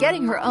out by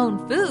getting her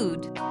own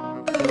food.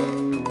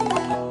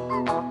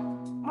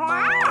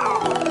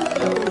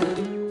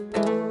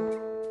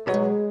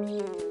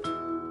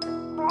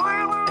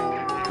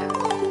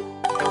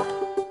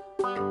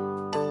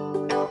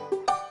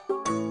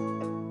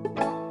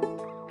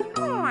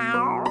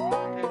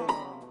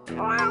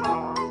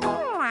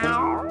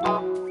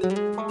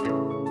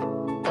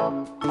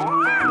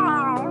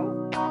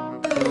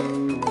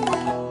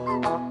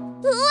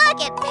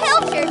 Look at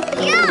Pilchard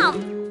jump!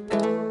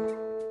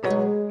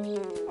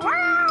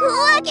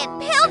 Look at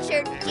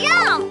Pilchard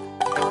jump!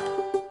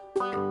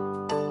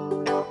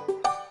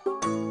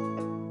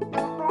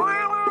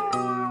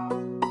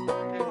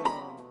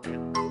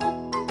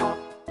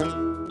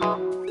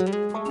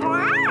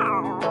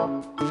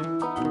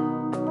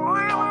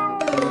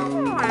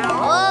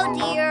 Oh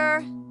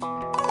dear!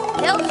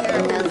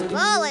 Pilchard has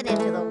fallen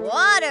into the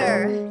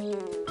water.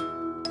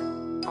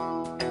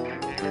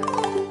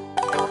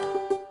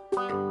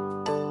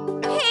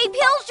 Hey,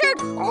 Pilchard!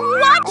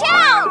 Watch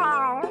out!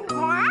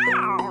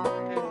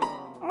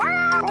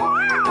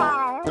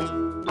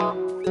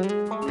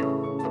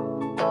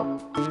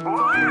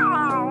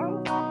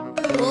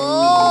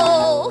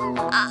 Oh,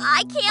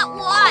 I can't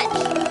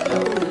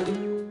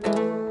watch.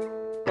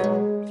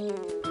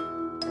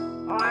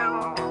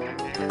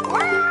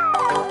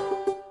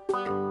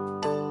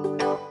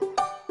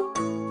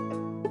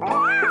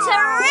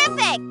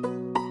 Terrific!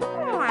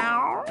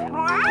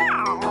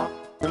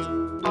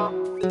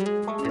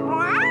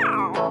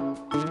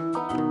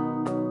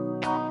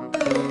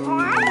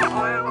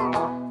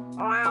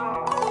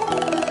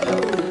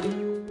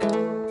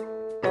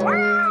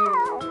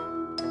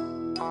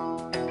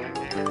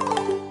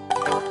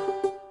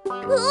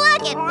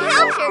 Look at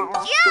Pilchard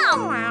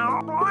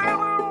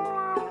jump!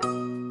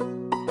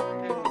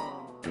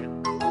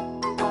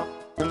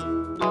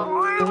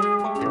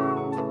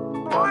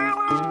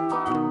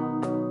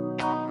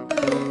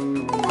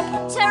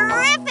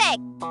 Terrific!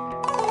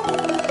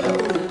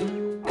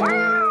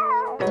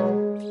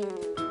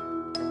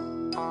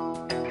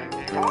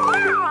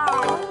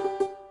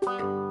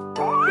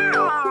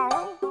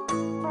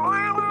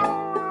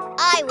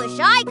 I wish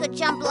I could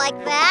jump like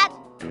that.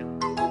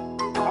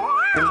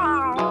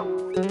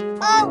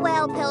 Oh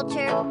well,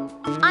 Pilchard.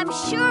 I'm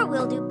sure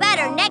we'll do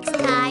better next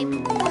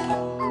time.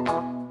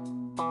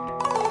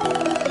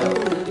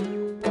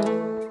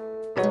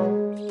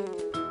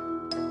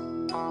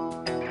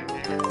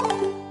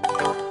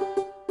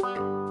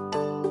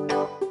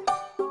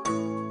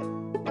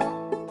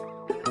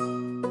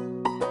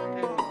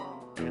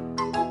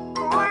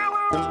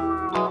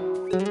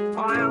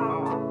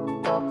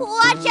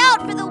 Watch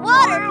out for the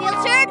water,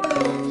 Pilchard!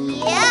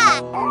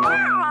 Yuck!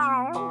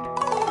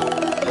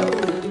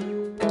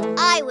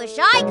 I wish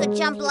I could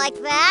jump like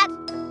that.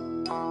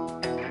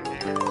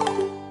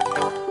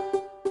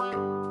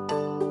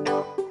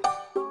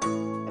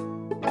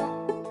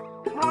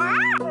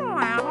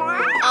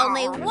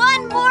 Only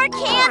one more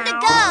can to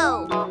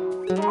go.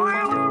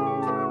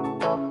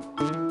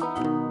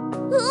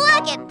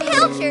 Look at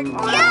Pilchard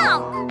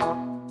jump!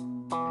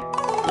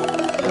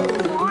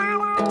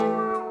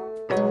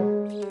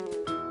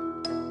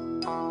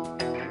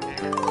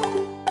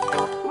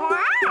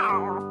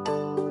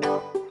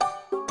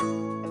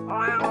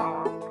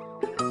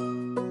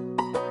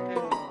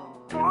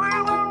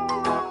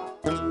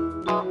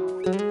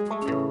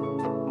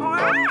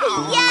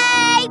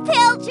 Yay,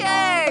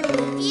 Pilchard!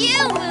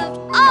 You moved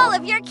all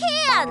of your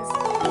cans!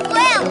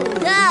 Well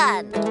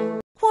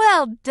done!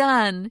 Well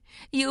done!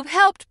 You've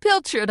helped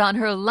Pilchard on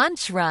her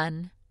lunch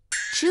run.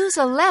 Choose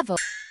a level.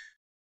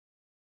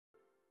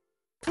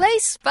 Play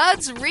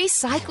Spud's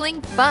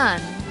Recycling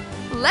Fun.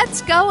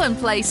 Let's go and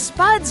play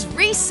Spud's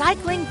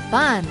Recycling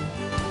Fun.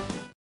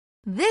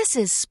 This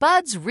is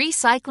Spud's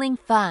Recycling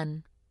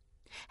Fun.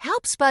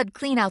 Help Spud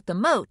clean out the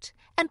moat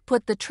and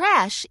put the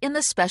trash in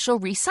the special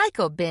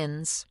recycle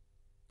bins.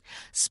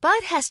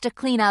 Spud has to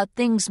clean out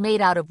things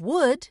made out of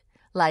wood,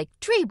 like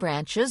tree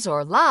branches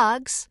or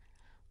logs,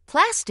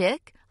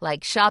 plastic,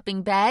 like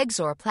shopping bags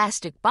or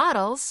plastic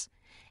bottles,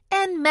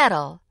 and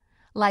metal,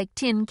 like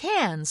tin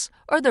cans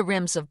or the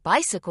rims of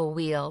bicycle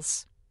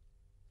wheels.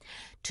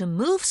 To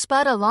move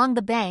Spud along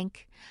the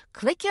bank,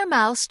 click your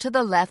mouse to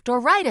the left or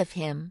right of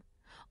him,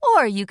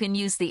 or you can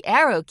use the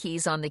arrow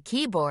keys on the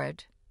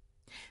keyboard.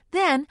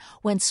 Then,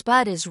 when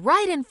Spud is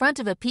right in front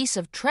of a piece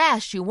of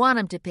trash you want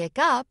him to pick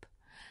up,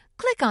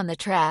 click on the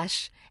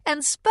trash,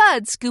 and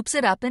Spud scoops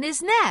it up in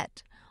his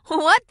net.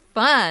 What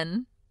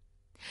fun!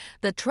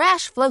 The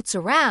trash floats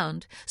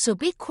around, so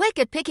be quick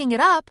at picking it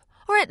up,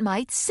 or it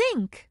might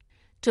sink.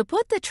 To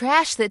put the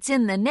trash that's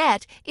in the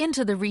net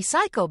into the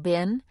recycle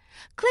bin,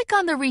 click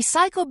on the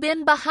recycle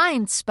bin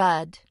behind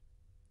Spud.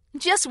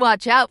 Just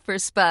watch out for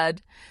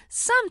Spud.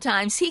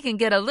 Sometimes he can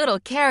get a little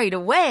carried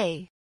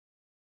away.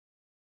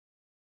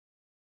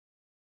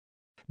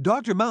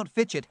 Dr.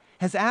 Mountfitchet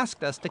has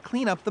asked us to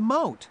clean up the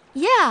moat.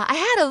 Yeah, I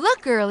had a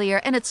look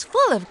earlier and it's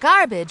full of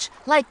garbage,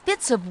 like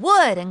bits of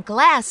wood and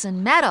glass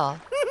and metal.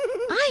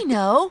 I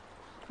know.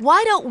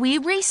 Why don't we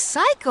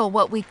recycle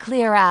what we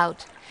clear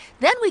out?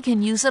 Then we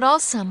can use it all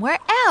somewhere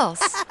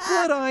else.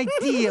 Good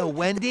idea,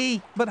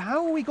 Wendy. But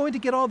how are we going to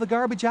get all the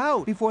garbage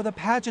out before the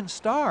pageant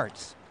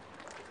starts?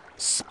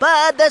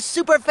 Spud the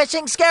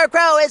superfishing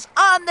scarecrow is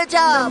on the The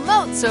job!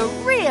 moat's a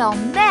real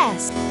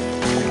mess.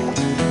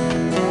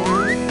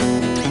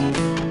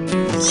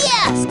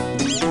 Yes!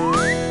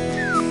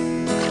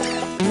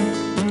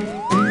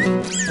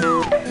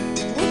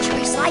 Which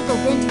recycle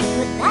bin do we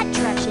put that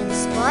trash in,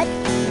 Spud?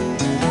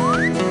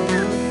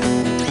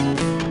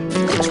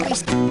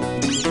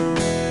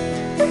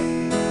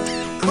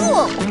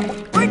 Cool!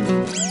 We're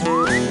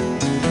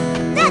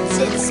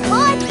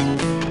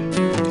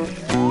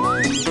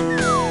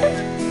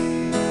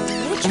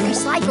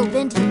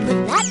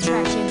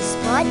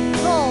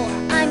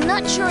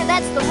sure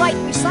that's the right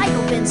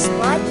recycle bin,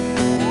 Spud.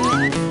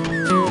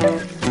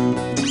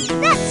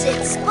 That's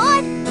it,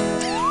 Spud.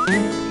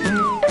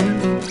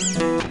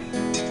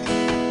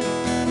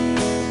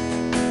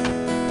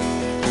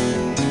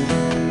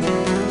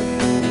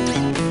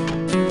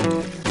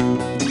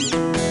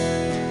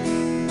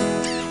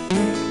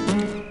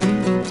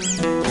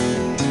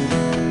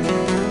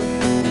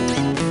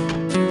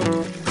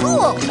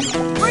 Cool.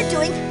 We're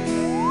doing...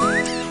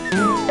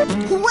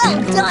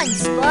 Well done,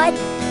 Spud.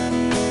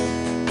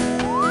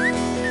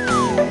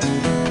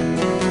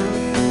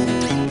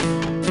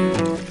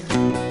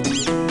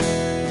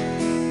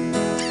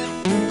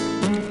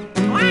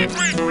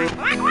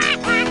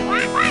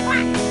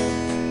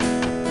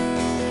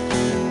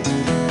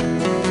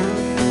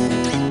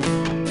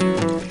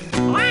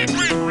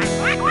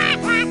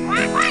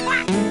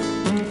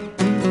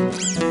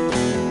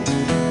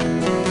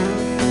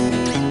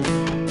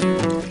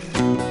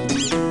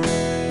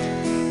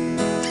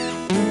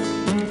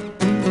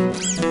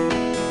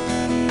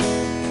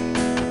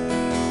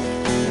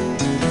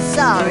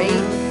 Sorry.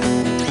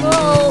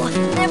 Oh,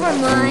 never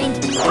mind.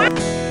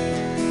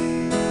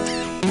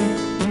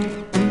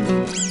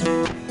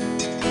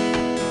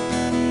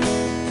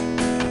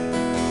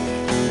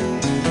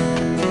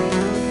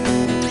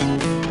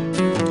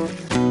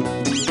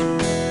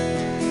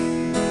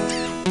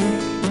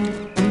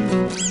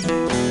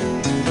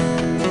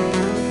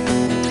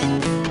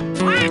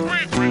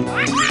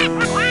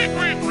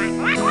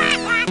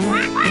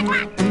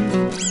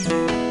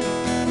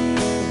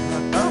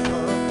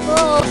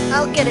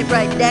 I'll get it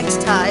right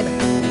next time.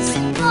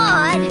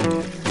 Spud,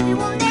 we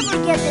will never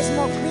get this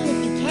moat clean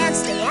if you can't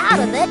stay out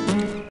of it.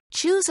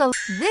 Choose a...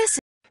 This...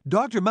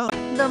 Dr. Mouse.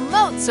 The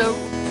moat's a...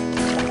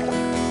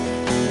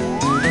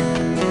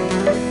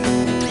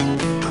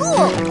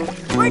 Cool!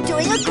 We're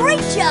doing a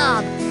great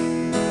job!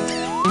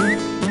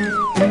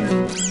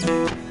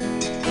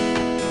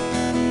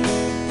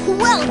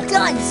 Well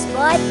done,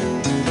 Spud!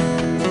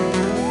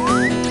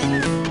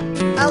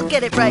 I'll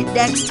get it right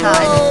next time.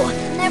 Oh,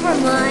 never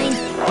mind.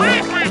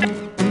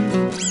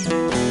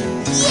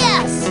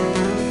 Yes!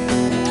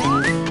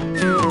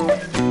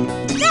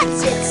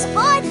 That's it,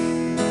 Spud!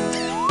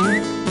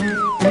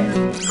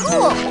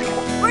 Cool!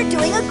 We're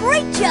doing a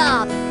great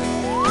job!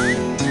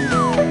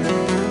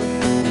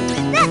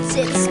 That's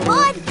it,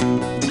 Spud!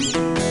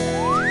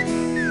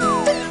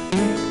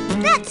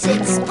 That's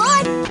it,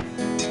 Spud!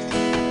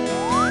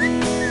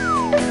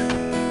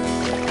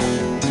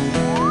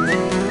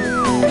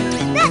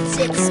 That's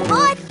it,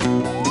 Spud!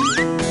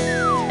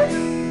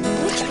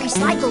 Which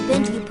recycle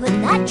bin do you put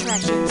that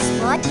trash in,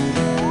 Spud?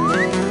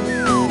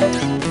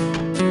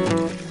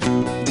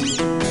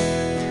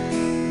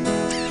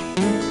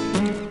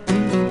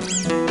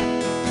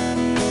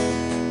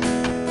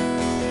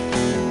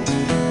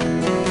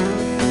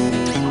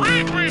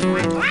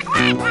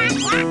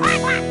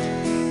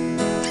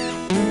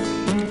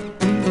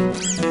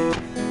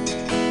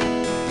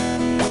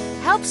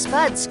 Help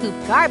Spud scoop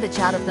garbage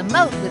out of the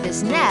moat with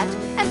his net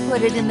and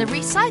put it in the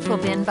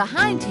recycle bin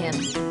behind him.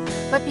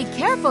 But be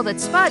careful that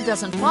Spud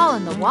doesn't fall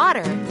in the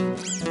water.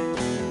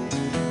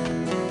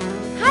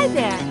 Hi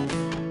there.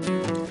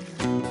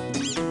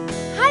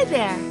 Hi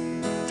there.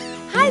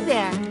 Hi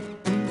there.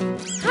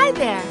 Hi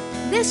there.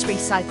 This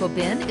recycle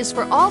bin is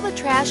for all the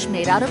trash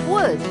made out of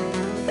wood.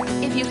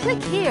 If you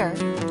click here,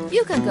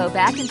 you can go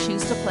back and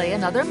choose to play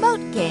another moat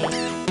game.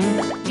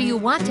 Do you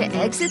want to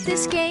exit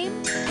this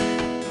game?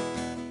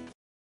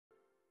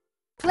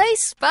 Play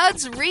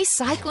Spud's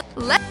Recycling...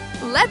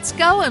 Let's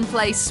go and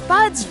play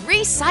Spud's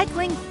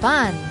Recycling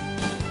Fun.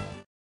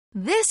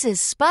 This is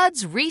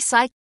Spud's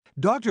Recycling...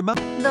 Dr. Mouse.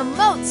 The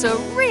moat's a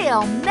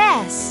real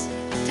mess.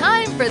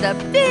 Time for the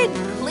big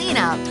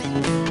cleanup.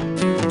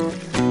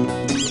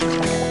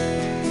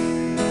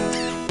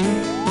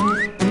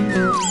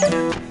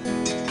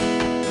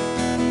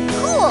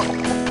 Cool!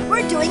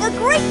 We're doing a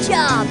great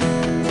job!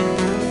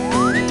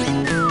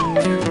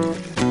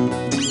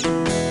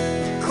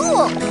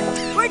 Cool!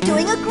 We're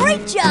doing a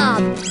great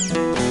job!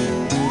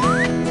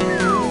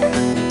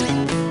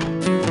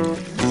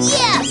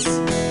 Yes!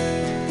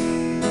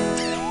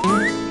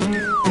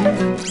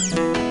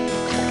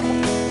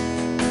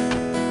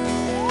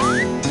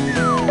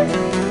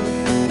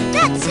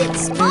 That's it,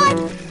 Spud!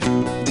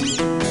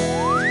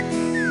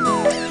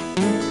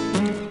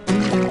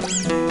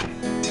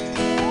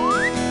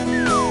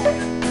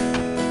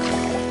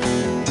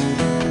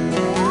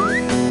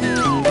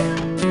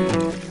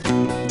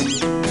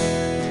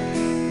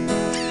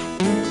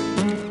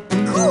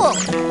 Cool!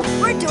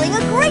 We're doing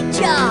a great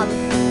job!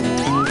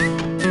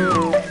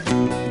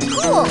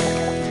 Cool!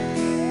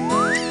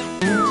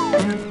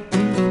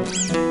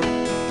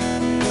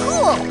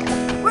 Cool!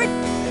 We're...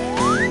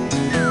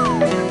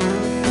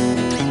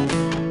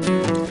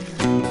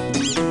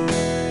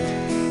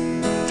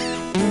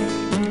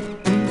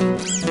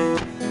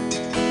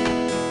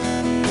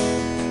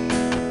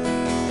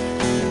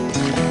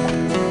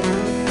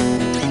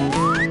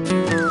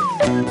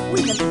 We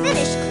have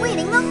finished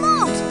cleaning the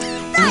moat!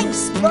 Thanks,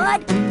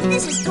 Spud!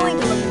 This is going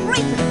to look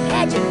great for the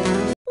pageant.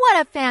 What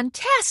a fantastic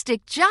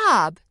Fantastic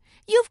job!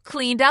 You've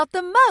cleaned out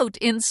the moat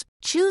in...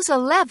 Choose a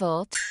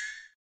level.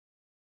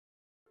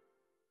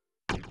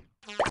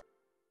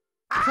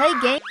 Play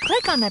game.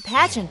 Click on the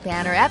pageant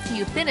banner after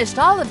you've finished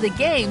all of the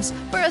games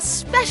for a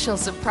special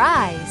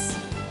surprise.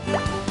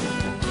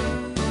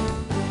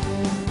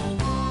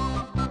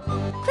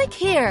 Click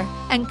here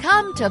and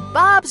come to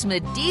Bob's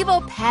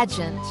Medieval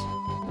Pageant.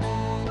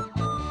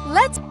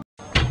 Let's...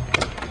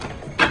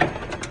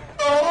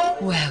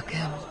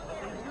 Welcome.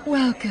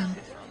 Welcome.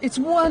 It's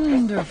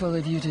wonderful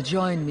of you to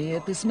join me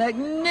at this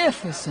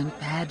magnificent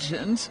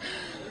pageant.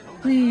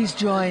 Please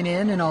join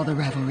in all the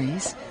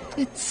revelries.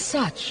 It's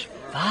such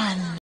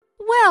fun.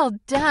 Well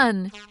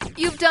done!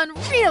 You've done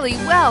really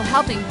well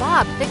helping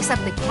Bob fix up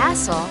the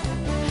castle.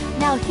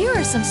 Now here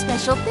are some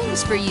special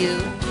things for you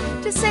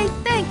to say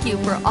thank you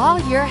for all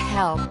your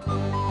help.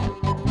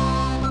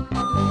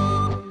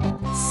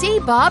 See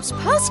Bob's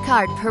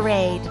Postcard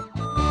Parade.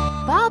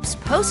 Bob's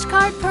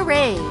Postcard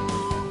Parade.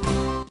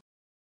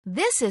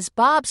 This is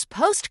Bob's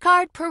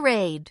Postcard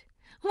Parade.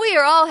 We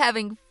are all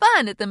having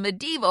fun at the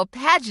medieval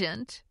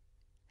pageant.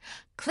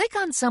 Click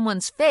on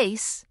someone's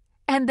face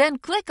and then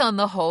click on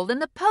the hole in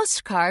the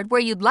postcard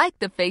where you'd like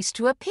the face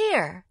to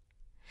appear.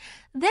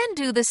 Then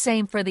do the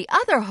same for the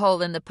other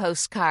hole in the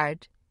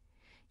postcard.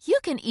 You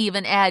can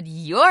even add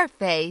your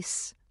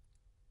face.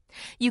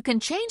 You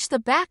can change the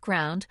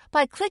background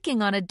by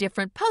clicking on a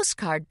different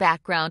postcard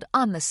background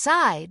on the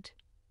side.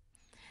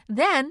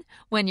 Then,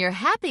 when you're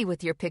happy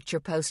with your picture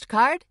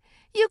postcard,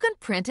 you can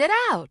print it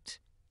out.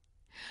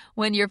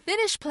 When you're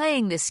finished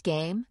playing this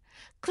game,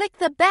 click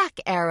the back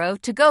arrow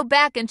to go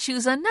back and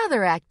choose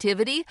another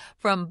activity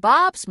from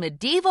Bob's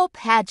Medieval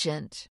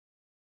Pageant.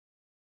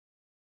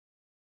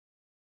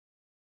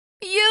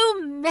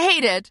 You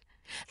made it!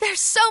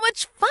 There's so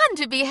much fun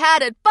to be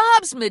had at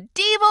Bob's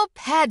Medieval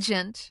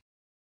Pageant.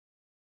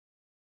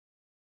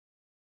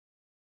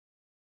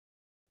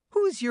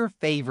 Who's your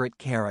favorite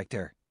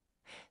character?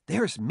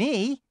 There's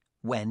me,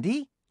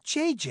 Wendy,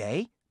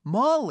 JJ,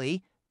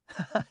 Molly.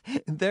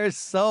 There's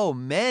so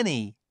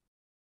many.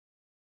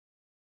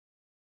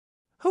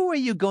 Who are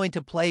you going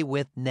to play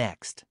with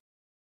next?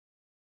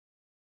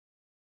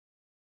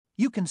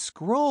 You can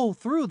scroll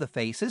through the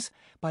faces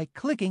by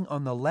clicking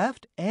on the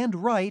left and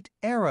right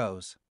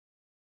arrows.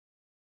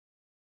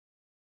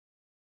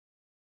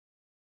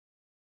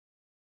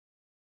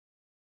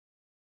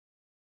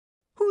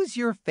 Who's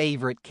your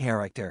favorite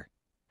character?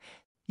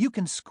 You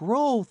can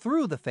scroll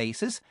through the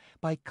faces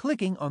by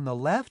clicking on the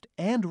left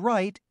and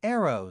right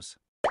arrows.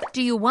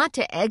 Do you want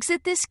to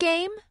exit this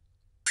game?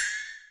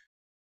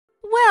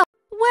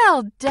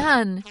 Well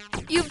done!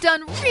 You've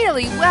done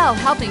really well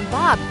helping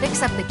Bob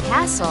fix up the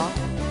castle.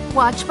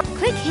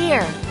 Click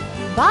here.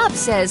 Bob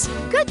says,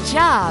 good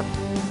job!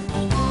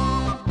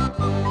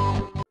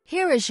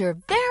 Here is your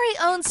very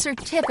own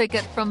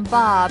certificate from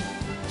Bob,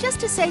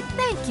 just to say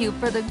thank you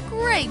for the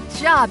great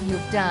job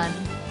you've done.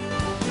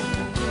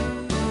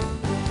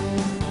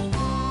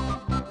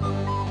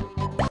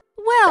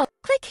 Well,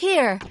 click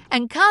here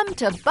and come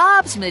to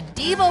Bob's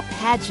Medieval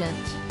Pageant.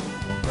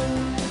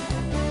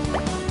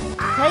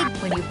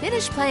 When you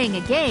finish playing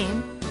a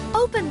game,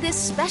 open this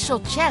special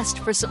chest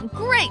for some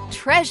great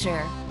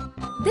treasure.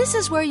 This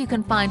is where you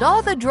can find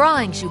all the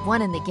drawings you've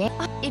won in the game.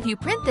 If you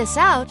print this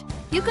out,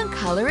 you can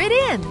color it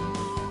in.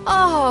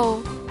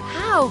 Oh,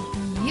 how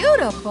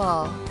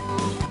beautiful!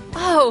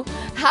 Oh,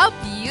 how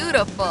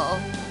beautiful!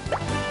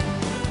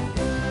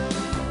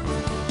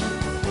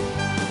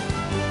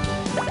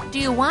 Do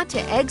you want to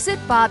exit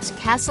Bob's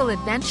Castle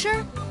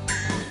Adventure?